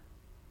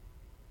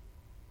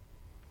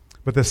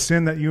 But the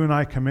sin that you and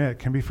I commit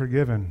can be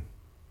forgiven.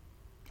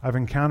 I've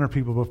encountered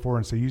people before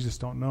and say, you just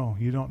don't know.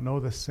 You don't know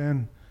the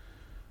sin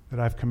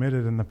that I've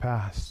committed in the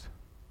past.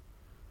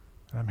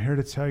 And I'm here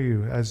to tell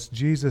you, as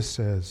Jesus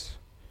says,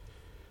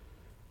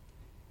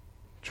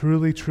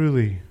 truly,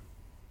 truly,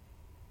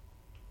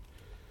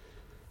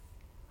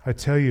 I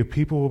tell you,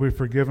 people will be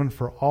forgiven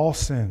for all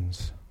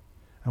sins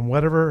and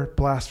whatever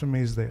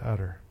blasphemies they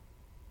utter.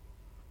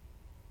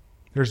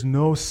 There's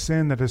no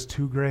sin that is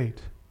too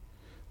great.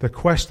 The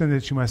question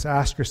that you must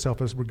ask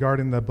yourself is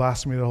regarding the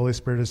blasphemy of the Holy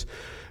Spirit is,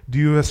 do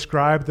you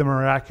ascribe the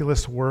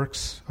miraculous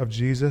works of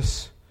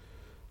Jesus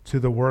to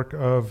the work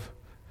of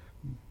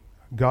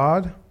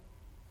God,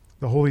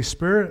 the Holy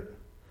Spirit,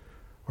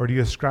 or do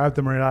you ascribe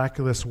the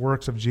miraculous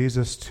works of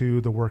Jesus to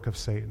the work of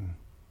Satan?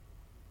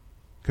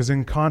 Because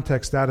in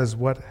context, that is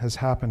what has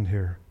happened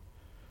here.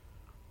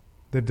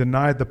 They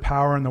denied the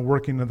power and the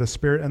working of the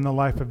Spirit in the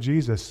life of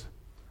Jesus.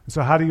 And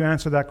so how do you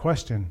answer that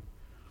question?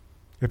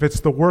 If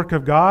it's the work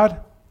of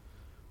God,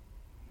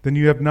 then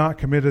you have not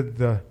committed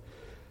the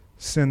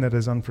sin that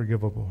is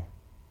unforgivable.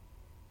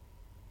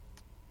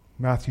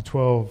 Matthew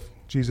 12,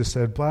 Jesus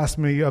said,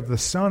 blasphemy of the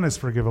Son is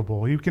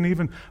forgivable. You can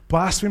even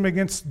blaspheme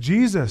against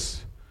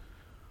Jesus.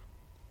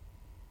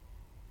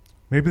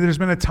 Maybe there's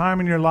been a time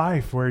in your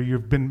life where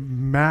you've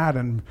been mad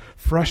and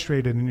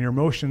frustrated and your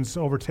emotions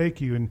overtake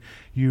you and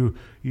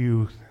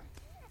you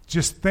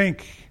just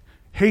think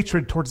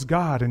hatred towards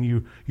God and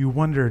you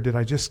wonder, did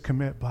I just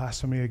commit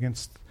blasphemy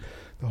against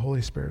the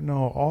Holy Spirit?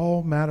 No,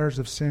 all matters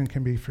of sin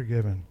can be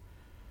forgiven.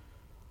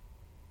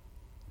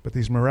 But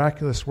these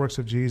miraculous works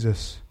of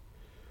Jesus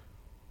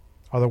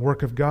are the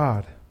work of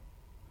God.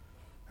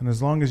 And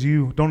as long as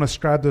you don't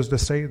ascribe those to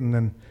Satan,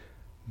 then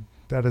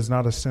that is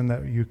not a sin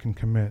that you can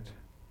commit.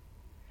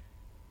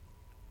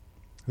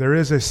 There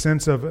is a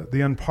sense of the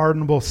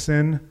unpardonable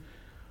sin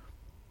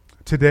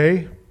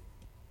today,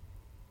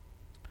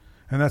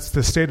 and that's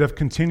the state of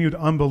continued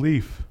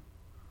unbelief.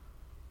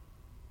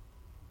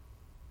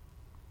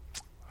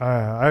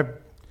 My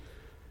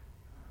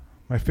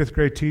fifth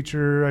grade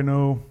teacher, I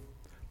know,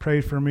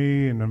 prayed for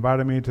me and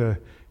invited me to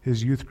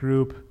his youth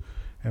group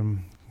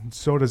and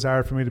so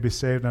desired for me to be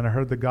saved. And I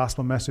heard the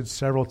gospel message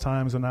several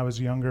times when I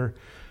was younger,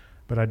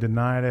 but I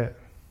denied it.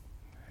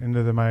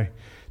 Into my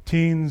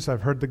teens,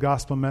 I've heard the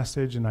gospel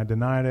message and I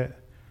denied it,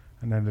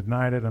 and I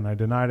denied it, and I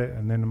denied it.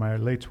 And then in my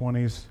late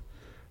 20s,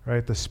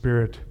 right, the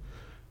Spirit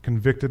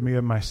convicted me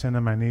of my sin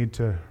and my need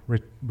to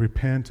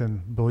repent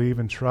and believe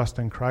and trust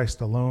in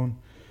Christ alone.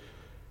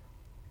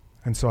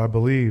 And so I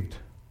believed.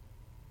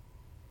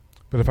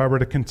 But if I were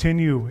to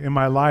continue in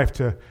my life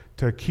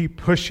to keep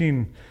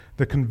pushing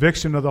the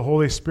conviction of the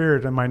Holy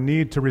Spirit and my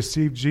need to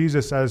receive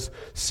Jesus as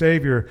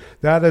Savior,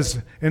 that is,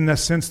 in a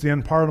sense, the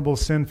unpardonable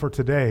sin for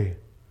today.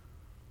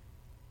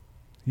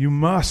 You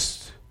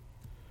must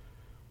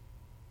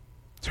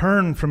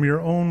turn from your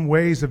own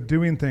ways of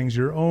doing things,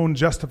 your own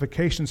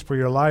justifications for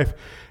your life,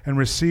 and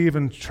receive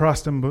and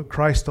trust in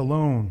Christ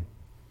alone.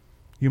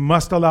 You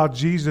must allow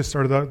Jesus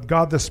or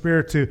God the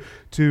Spirit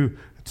to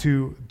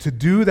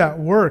do that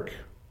work.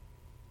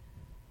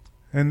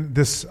 And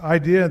this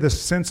idea,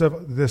 this sense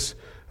of this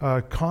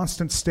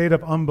constant state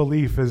of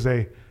unbelief is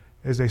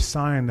a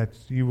sign that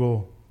you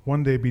will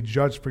one day be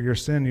judged for your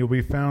sin. You'll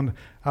be found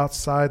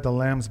outside the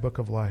Lamb's Book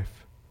of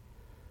Life.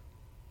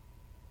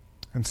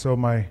 And so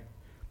my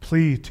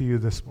plea to you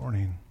this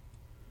morning,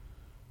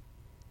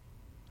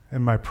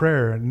 and my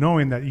prayer,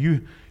 knowing that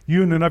you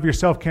in and of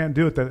yourself can't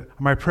do it, that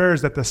my prayer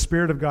is that the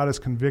Spirit of God is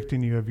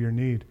convicting you of your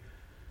need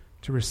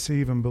to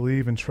receive and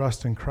believe and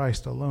trust in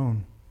Christ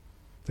alone.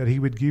 that he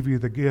would give you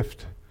the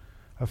gift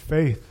of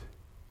faith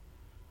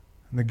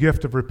and the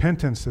gift of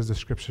repentance, as the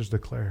scriptures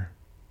declare.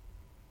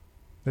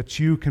 That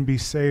you can be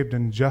saved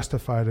and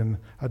justified and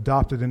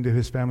adopted into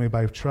his family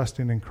by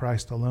trusting in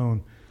Christ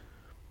alone.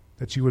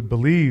 That you would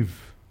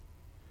believe.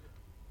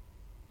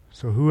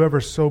 So whoever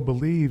so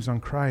believes on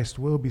Christ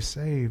will be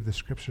saved, the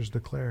scriptures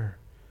declare.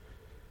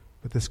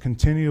 But this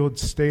continual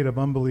state of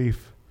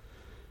unbelief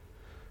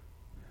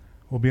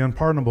will be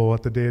unpardonable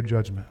at the day of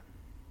judgment.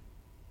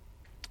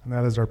 And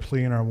that is our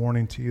plea and our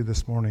warning to you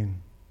this morning.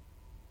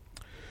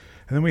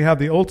 And then we have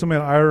the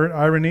ultimate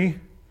irony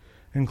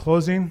in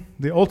closing.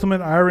 The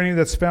ultimate irony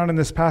that's found in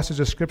this passage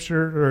of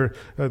Scripture,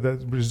 or the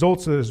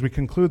results as we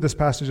conclude this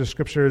passage of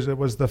Scripture, is it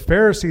was the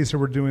Pharisees who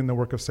were doing the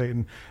work of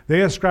Satan.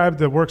 They ascribed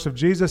the works of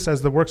Jesus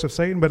as the works of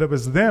Satan, but it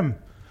was them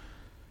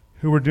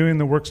who were doing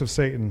the works of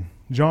Satan.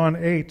 John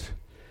 8,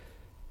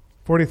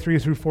 43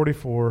 through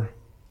 44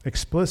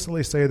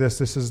 explicitly say this.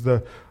 This is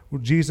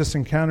Jesus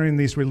encountering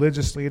these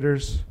religious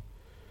leaders,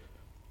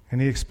 and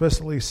he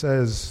explicitly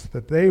says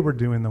that they were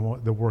doing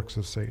the works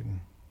of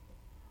Satan.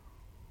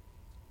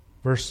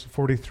 Verse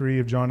 43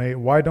 of John 8,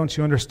 why don't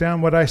you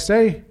understand what I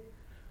say?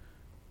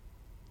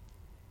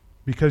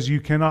 Because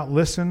you cannot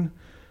listen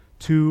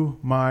to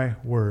my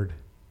word.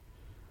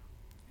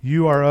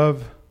 You are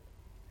of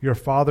your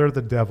father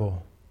the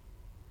devil,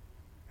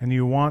 and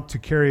you want to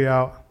carry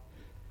out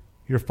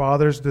your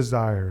father's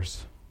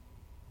desires.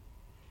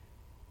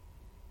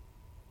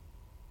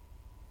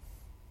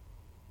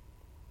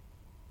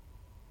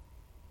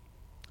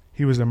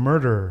 He was a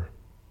murderer,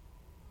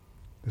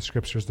 the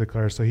scriptures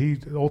declare. So he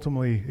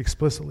ultimately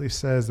explicitly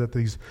says that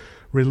these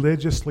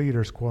religious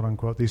leaders, quote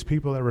unquote, these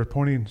people that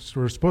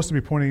were supposed to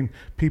be pointing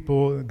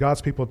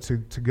God's people to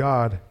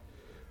God,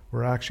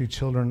 were actually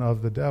children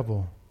of the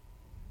devil,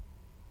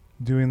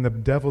 doing the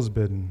devil's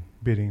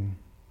bidding.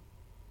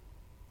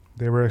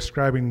 They were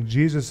ascribing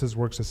Jesus'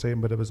 works to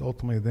Satan, but it was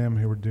ultimately them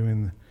who were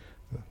doing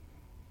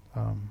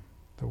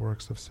the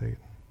works of Satan.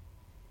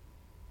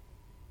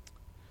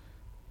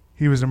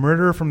 He was a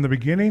murderer from the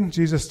beginning.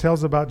 Jesus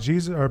tells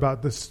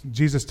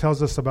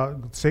us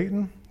about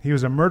Satan. He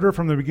was a murderer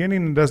from the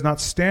beginning and does not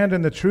stand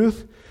in the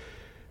truth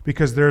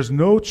because there's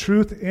no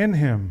truth in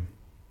him.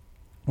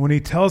 When he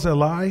tells a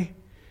lie,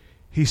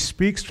 he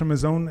speaks from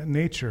his own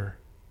nature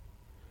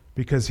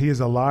because he is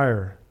a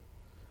liar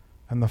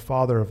and the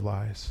father of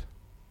lies.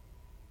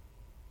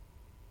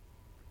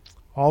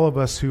 All of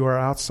us who are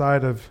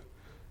outside of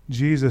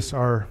Jesus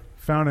are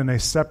found in a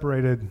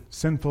separated,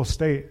 sinful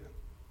state.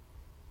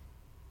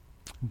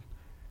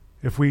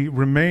 If we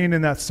remain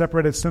in that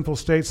separated, sinful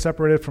state,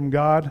 separated from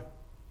God,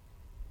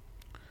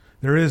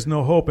 there is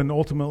no hope, and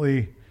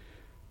ultimately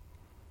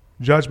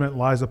judgment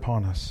lies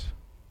upon us.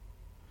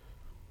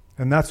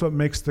 And that's what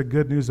makes the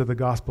good news of the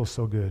gospel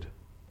so good,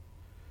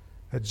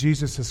 that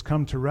Jesus has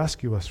come to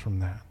rescue us from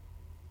that.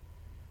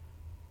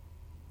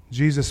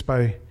 Jesus,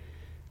 by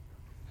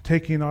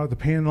taking the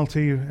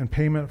penalty and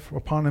payment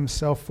upon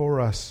himself for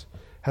us,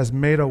 has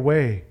made a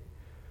way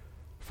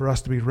for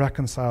us to be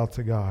reconciled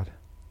to God.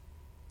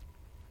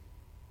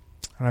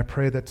 And I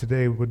pray that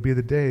today would be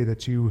the day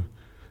that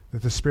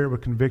the Spirit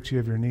would convict you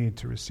of your need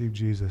to receive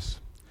Jesus.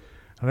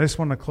 And I just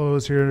want to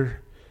close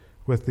here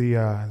with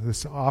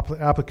this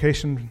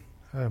application,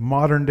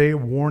 modern day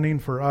warning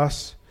for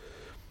us.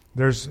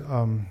 There's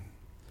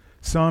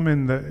some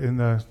in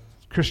the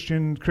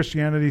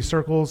Christianity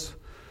circles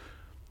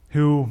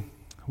who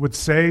would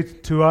say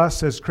to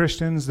us as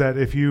Christians that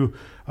if you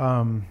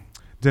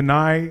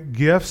deny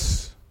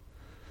gifts,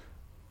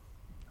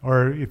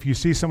 or if you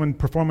see someone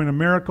performing a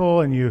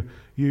miracle and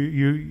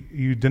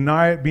you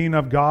deny it being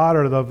of God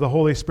or of the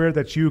Holy Spirit,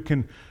 that you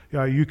can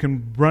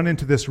run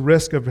into this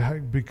risk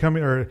of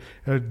becoming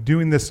or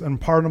doing this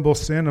unpardonable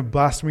sin of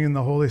blaspheming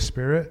the Holy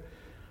Spirit.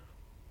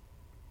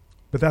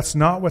 But that's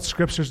not what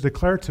Scriptures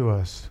declare to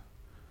us.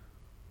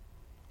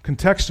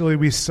 Contextually,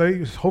 we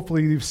say,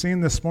 hopefully you've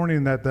seen this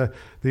morning, that the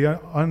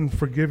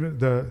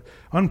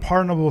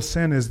unpardonable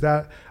sin is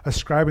that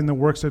ascribing the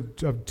works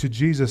to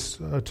Jesus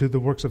to the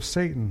works of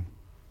Satan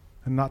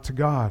and not to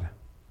God.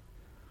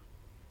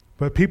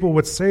 But people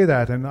would say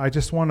that, and I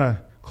just want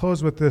to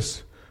close with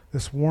this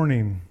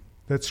warning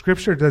that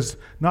Scripture does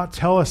not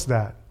tell us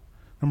that,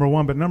 number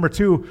one. But number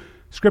two,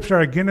 Scripture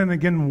again and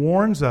again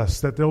warns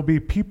us that there will be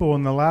people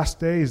in the last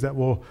days that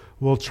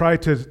will try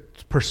to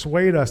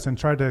persuade us and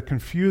try to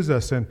confuse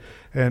us and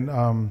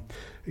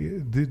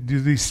do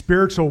these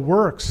spiritual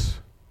works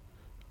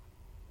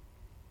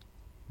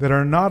that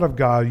are not of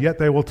God, yet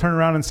they will turn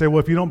around and say, well,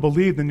 if you don't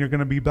believe, then you're going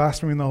to be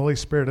blaspheming the Holy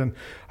Spirit. And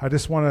I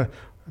just want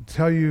to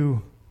tell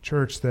you,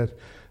 church, that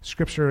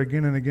Scripture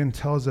again and again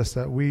tells us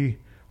that we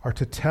are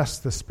to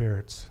test the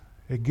spirits.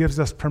 It gives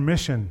us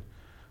permission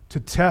to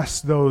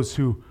test those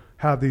who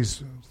have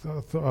these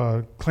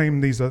claim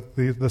this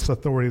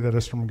authority that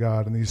is from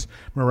God and these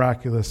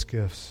miraculous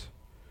gifts.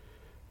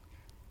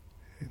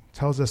 It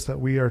tells us that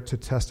we are to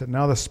test it.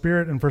 Now the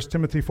Spirit in 1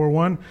 Timothy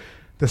 4:1,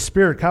 the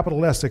Spirit,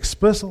 capital S,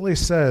 explicitly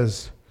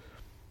says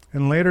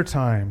in later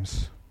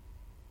times,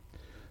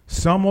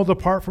 some will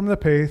depart from the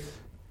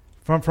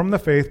from the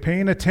faith,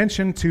 paying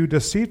attention to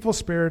deceitful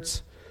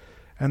spirits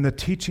and the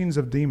teachings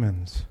of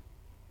demons.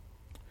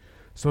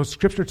 So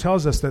Scripture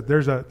tells us that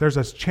there's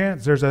a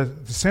chance, there's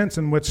a sense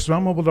in which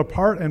some will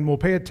depart and will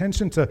pay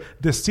attention to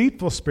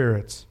deceitful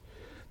spirits,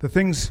 the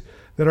things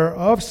that are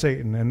of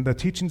Satan and the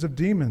teachings of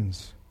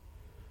demons.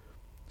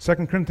 2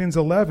 Corinthians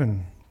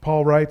 11,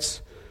 Paul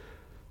writes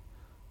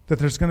that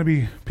there's going to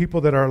be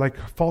people that are like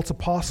false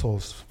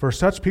apostles. For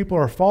such people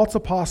are false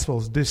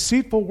apostles,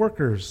 deceitful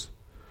workers,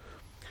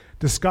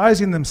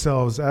 disguising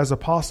themselves as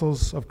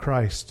apostles of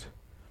Christ.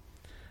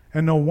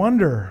 And no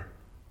wonder,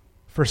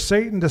 for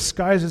Satan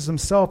disguises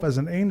himself as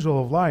an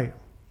angel of light.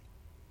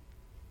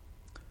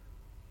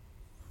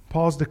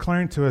 Paul's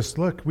declaring to us,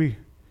 look,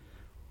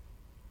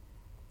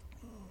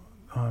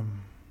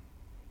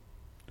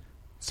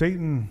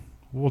 Satan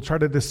will try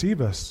to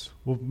deceive us.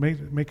 Will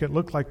make it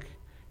look like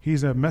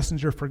he's a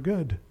messenger for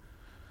good.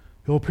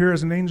 He'll appear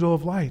as an angel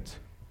of light.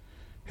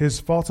 His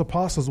false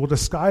apostles will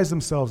disguise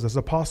themselves as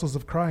apostles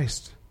of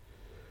Christ.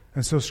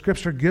 And so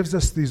Scripture gives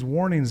us these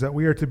warnings that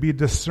we are to be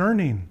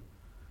discerning.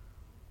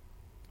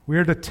 We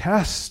are to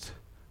test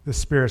the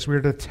spirits. We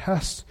are to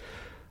test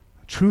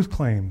truth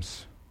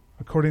claims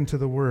according to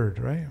the Word,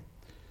 right?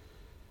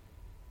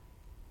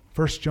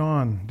 1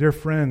 John, dear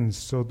friends,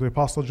 so the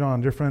Apostle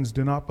John, dear friends,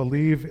 do not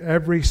believe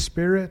every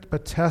spirit,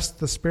 but test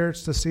the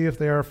spirits to see if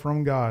they are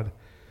from God,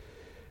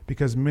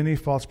 because many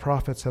false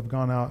prophets have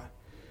gone out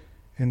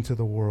into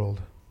the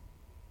world.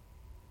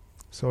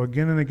 So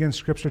again and again,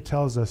 Scripture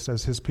tells us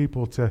as His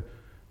people to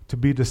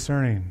be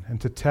discerning and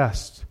to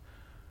test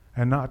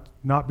and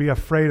not be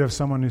afraid of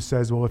someone who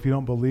says, well, if you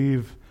don't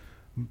believe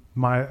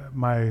my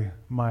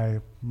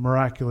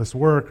miraculous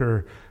work,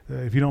 or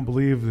if you don't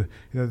believe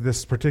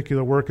this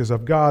particular work is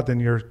of God, then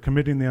you're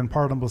committing the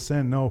unpardonable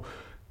sin. No,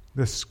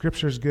 the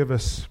Scriptures give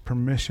us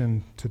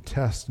permission to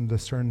test and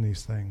discern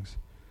these things,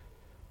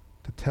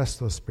 to test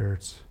those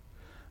spirits.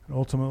 And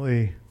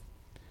ultimately,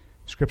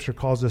 Scripture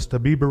calls us to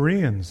be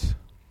Bereans.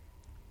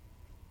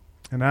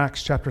 In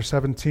Acts chapter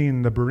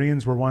 17, the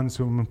Bereans were ones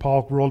whom when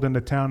Paul rolled into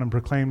town and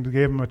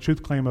gave him a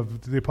truth claim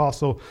of the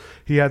apostle.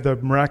 He had the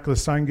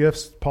miraculous sign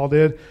gifts, Paul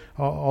did,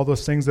 all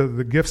those things,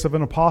 the gifts of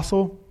an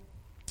apostle.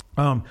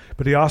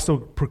 But he also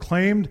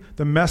proclaimed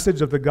the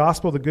message of the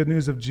gospel, the good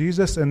news of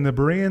Jesus. And the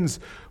Bereans,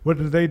 what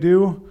did they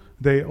do?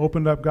 They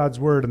opened up God's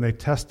word and they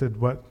tested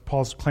what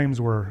Paul's claims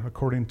were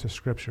according to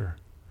Scripture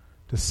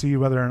to see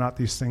whether or not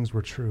these things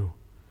were true.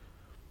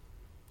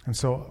 And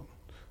so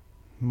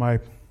my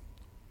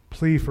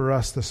plea for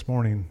us this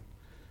morning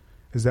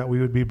is that we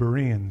would be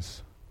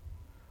Bereans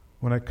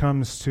when it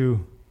comes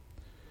to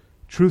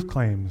truth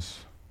claims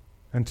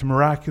and to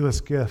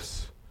miraculous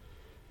gifts.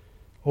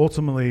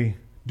 Ultimately,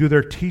 do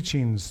their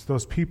teachings,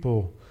 those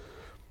people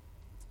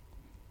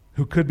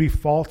who could be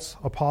false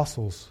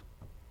apostles,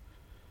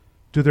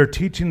 do their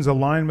teachings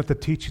align with the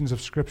teachings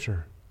of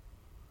Scripture?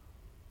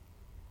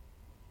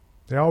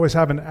 They always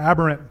have an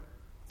aberrant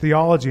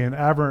theology, an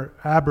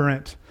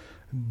aberrant,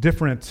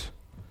 different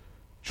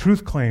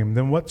truth claim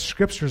than what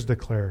Scriptures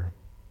declare.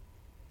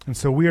 And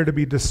so we are to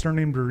be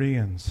discerning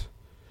Bereans.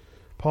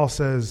 Paul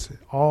says,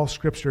 all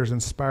Scripture is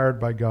inspired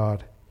by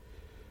God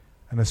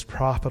and is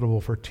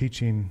profitable for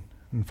teaching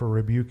and for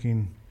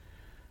rebuking,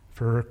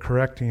 for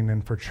correcting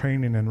and for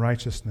training in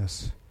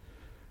righteousness.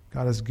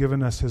 God has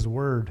given us His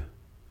Word,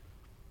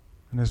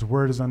 and His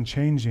Word is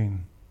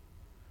unchanging,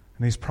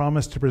 and He's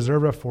promised to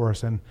preserve it for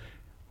us, and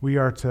we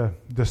are to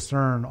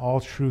discern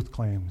all truth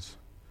claims,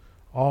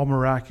 all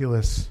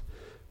miraculous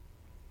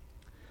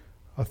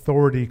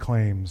authority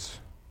claims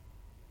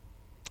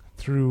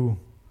through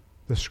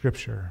the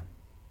Scripture,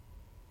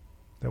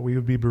 that we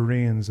would be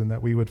Bereans and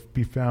that we would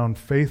be found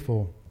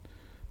faithful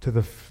to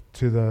the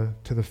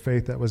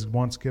faith that was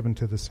once given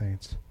to the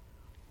saints.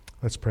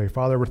 Let's pray.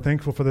 Father, we're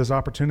thankful for this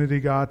opportunity,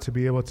 God, to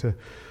be able to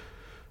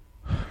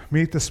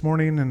meet this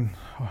morning and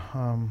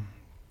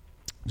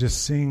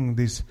just sing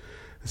these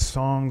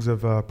songs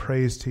of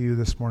praise to you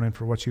this morning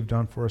for what you've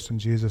done for us in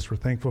Jesus. We're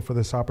thankful for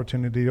this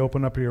opportunity to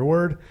open up your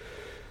word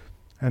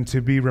and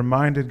to be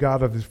reminded,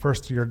 God, of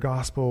first your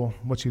gospel,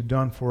 what you've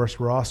done for us.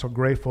 We're also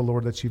grateful,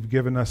 Lord, that you've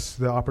given us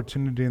the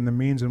opportunity and the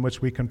means in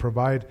which we can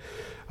provide,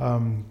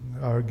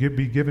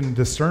 be given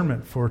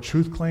discernment for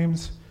truth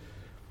claims,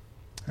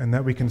 and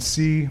that we can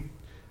see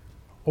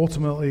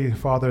ultimately,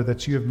 Father,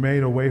 that you have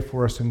made a way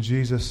for us in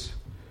Jesus,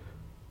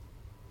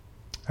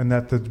 and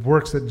that the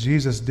works that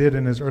Jesus did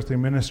in his earthly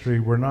ministry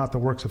were not the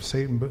works of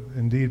Satan,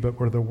 but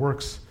were the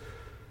works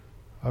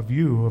of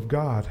you, of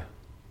God.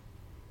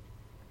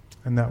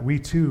 And that we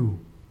too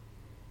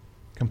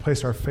can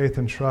place our faith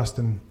and trust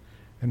in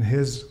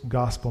his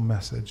gospel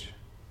message,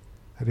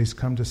 that he's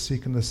come to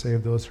seek and to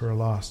save those who are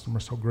lost. And we're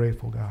so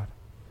grateful, God.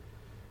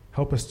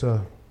 Help us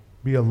to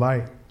be a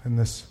light in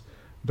this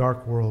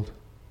dark world.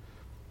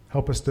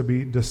 Help us to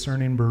be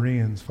discerning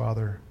Bereans,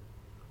 Father.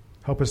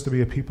 Help us to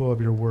be a people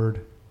of your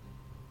word.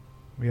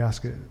 We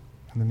ask it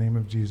in the name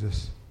of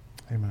Jesus.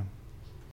 Amen.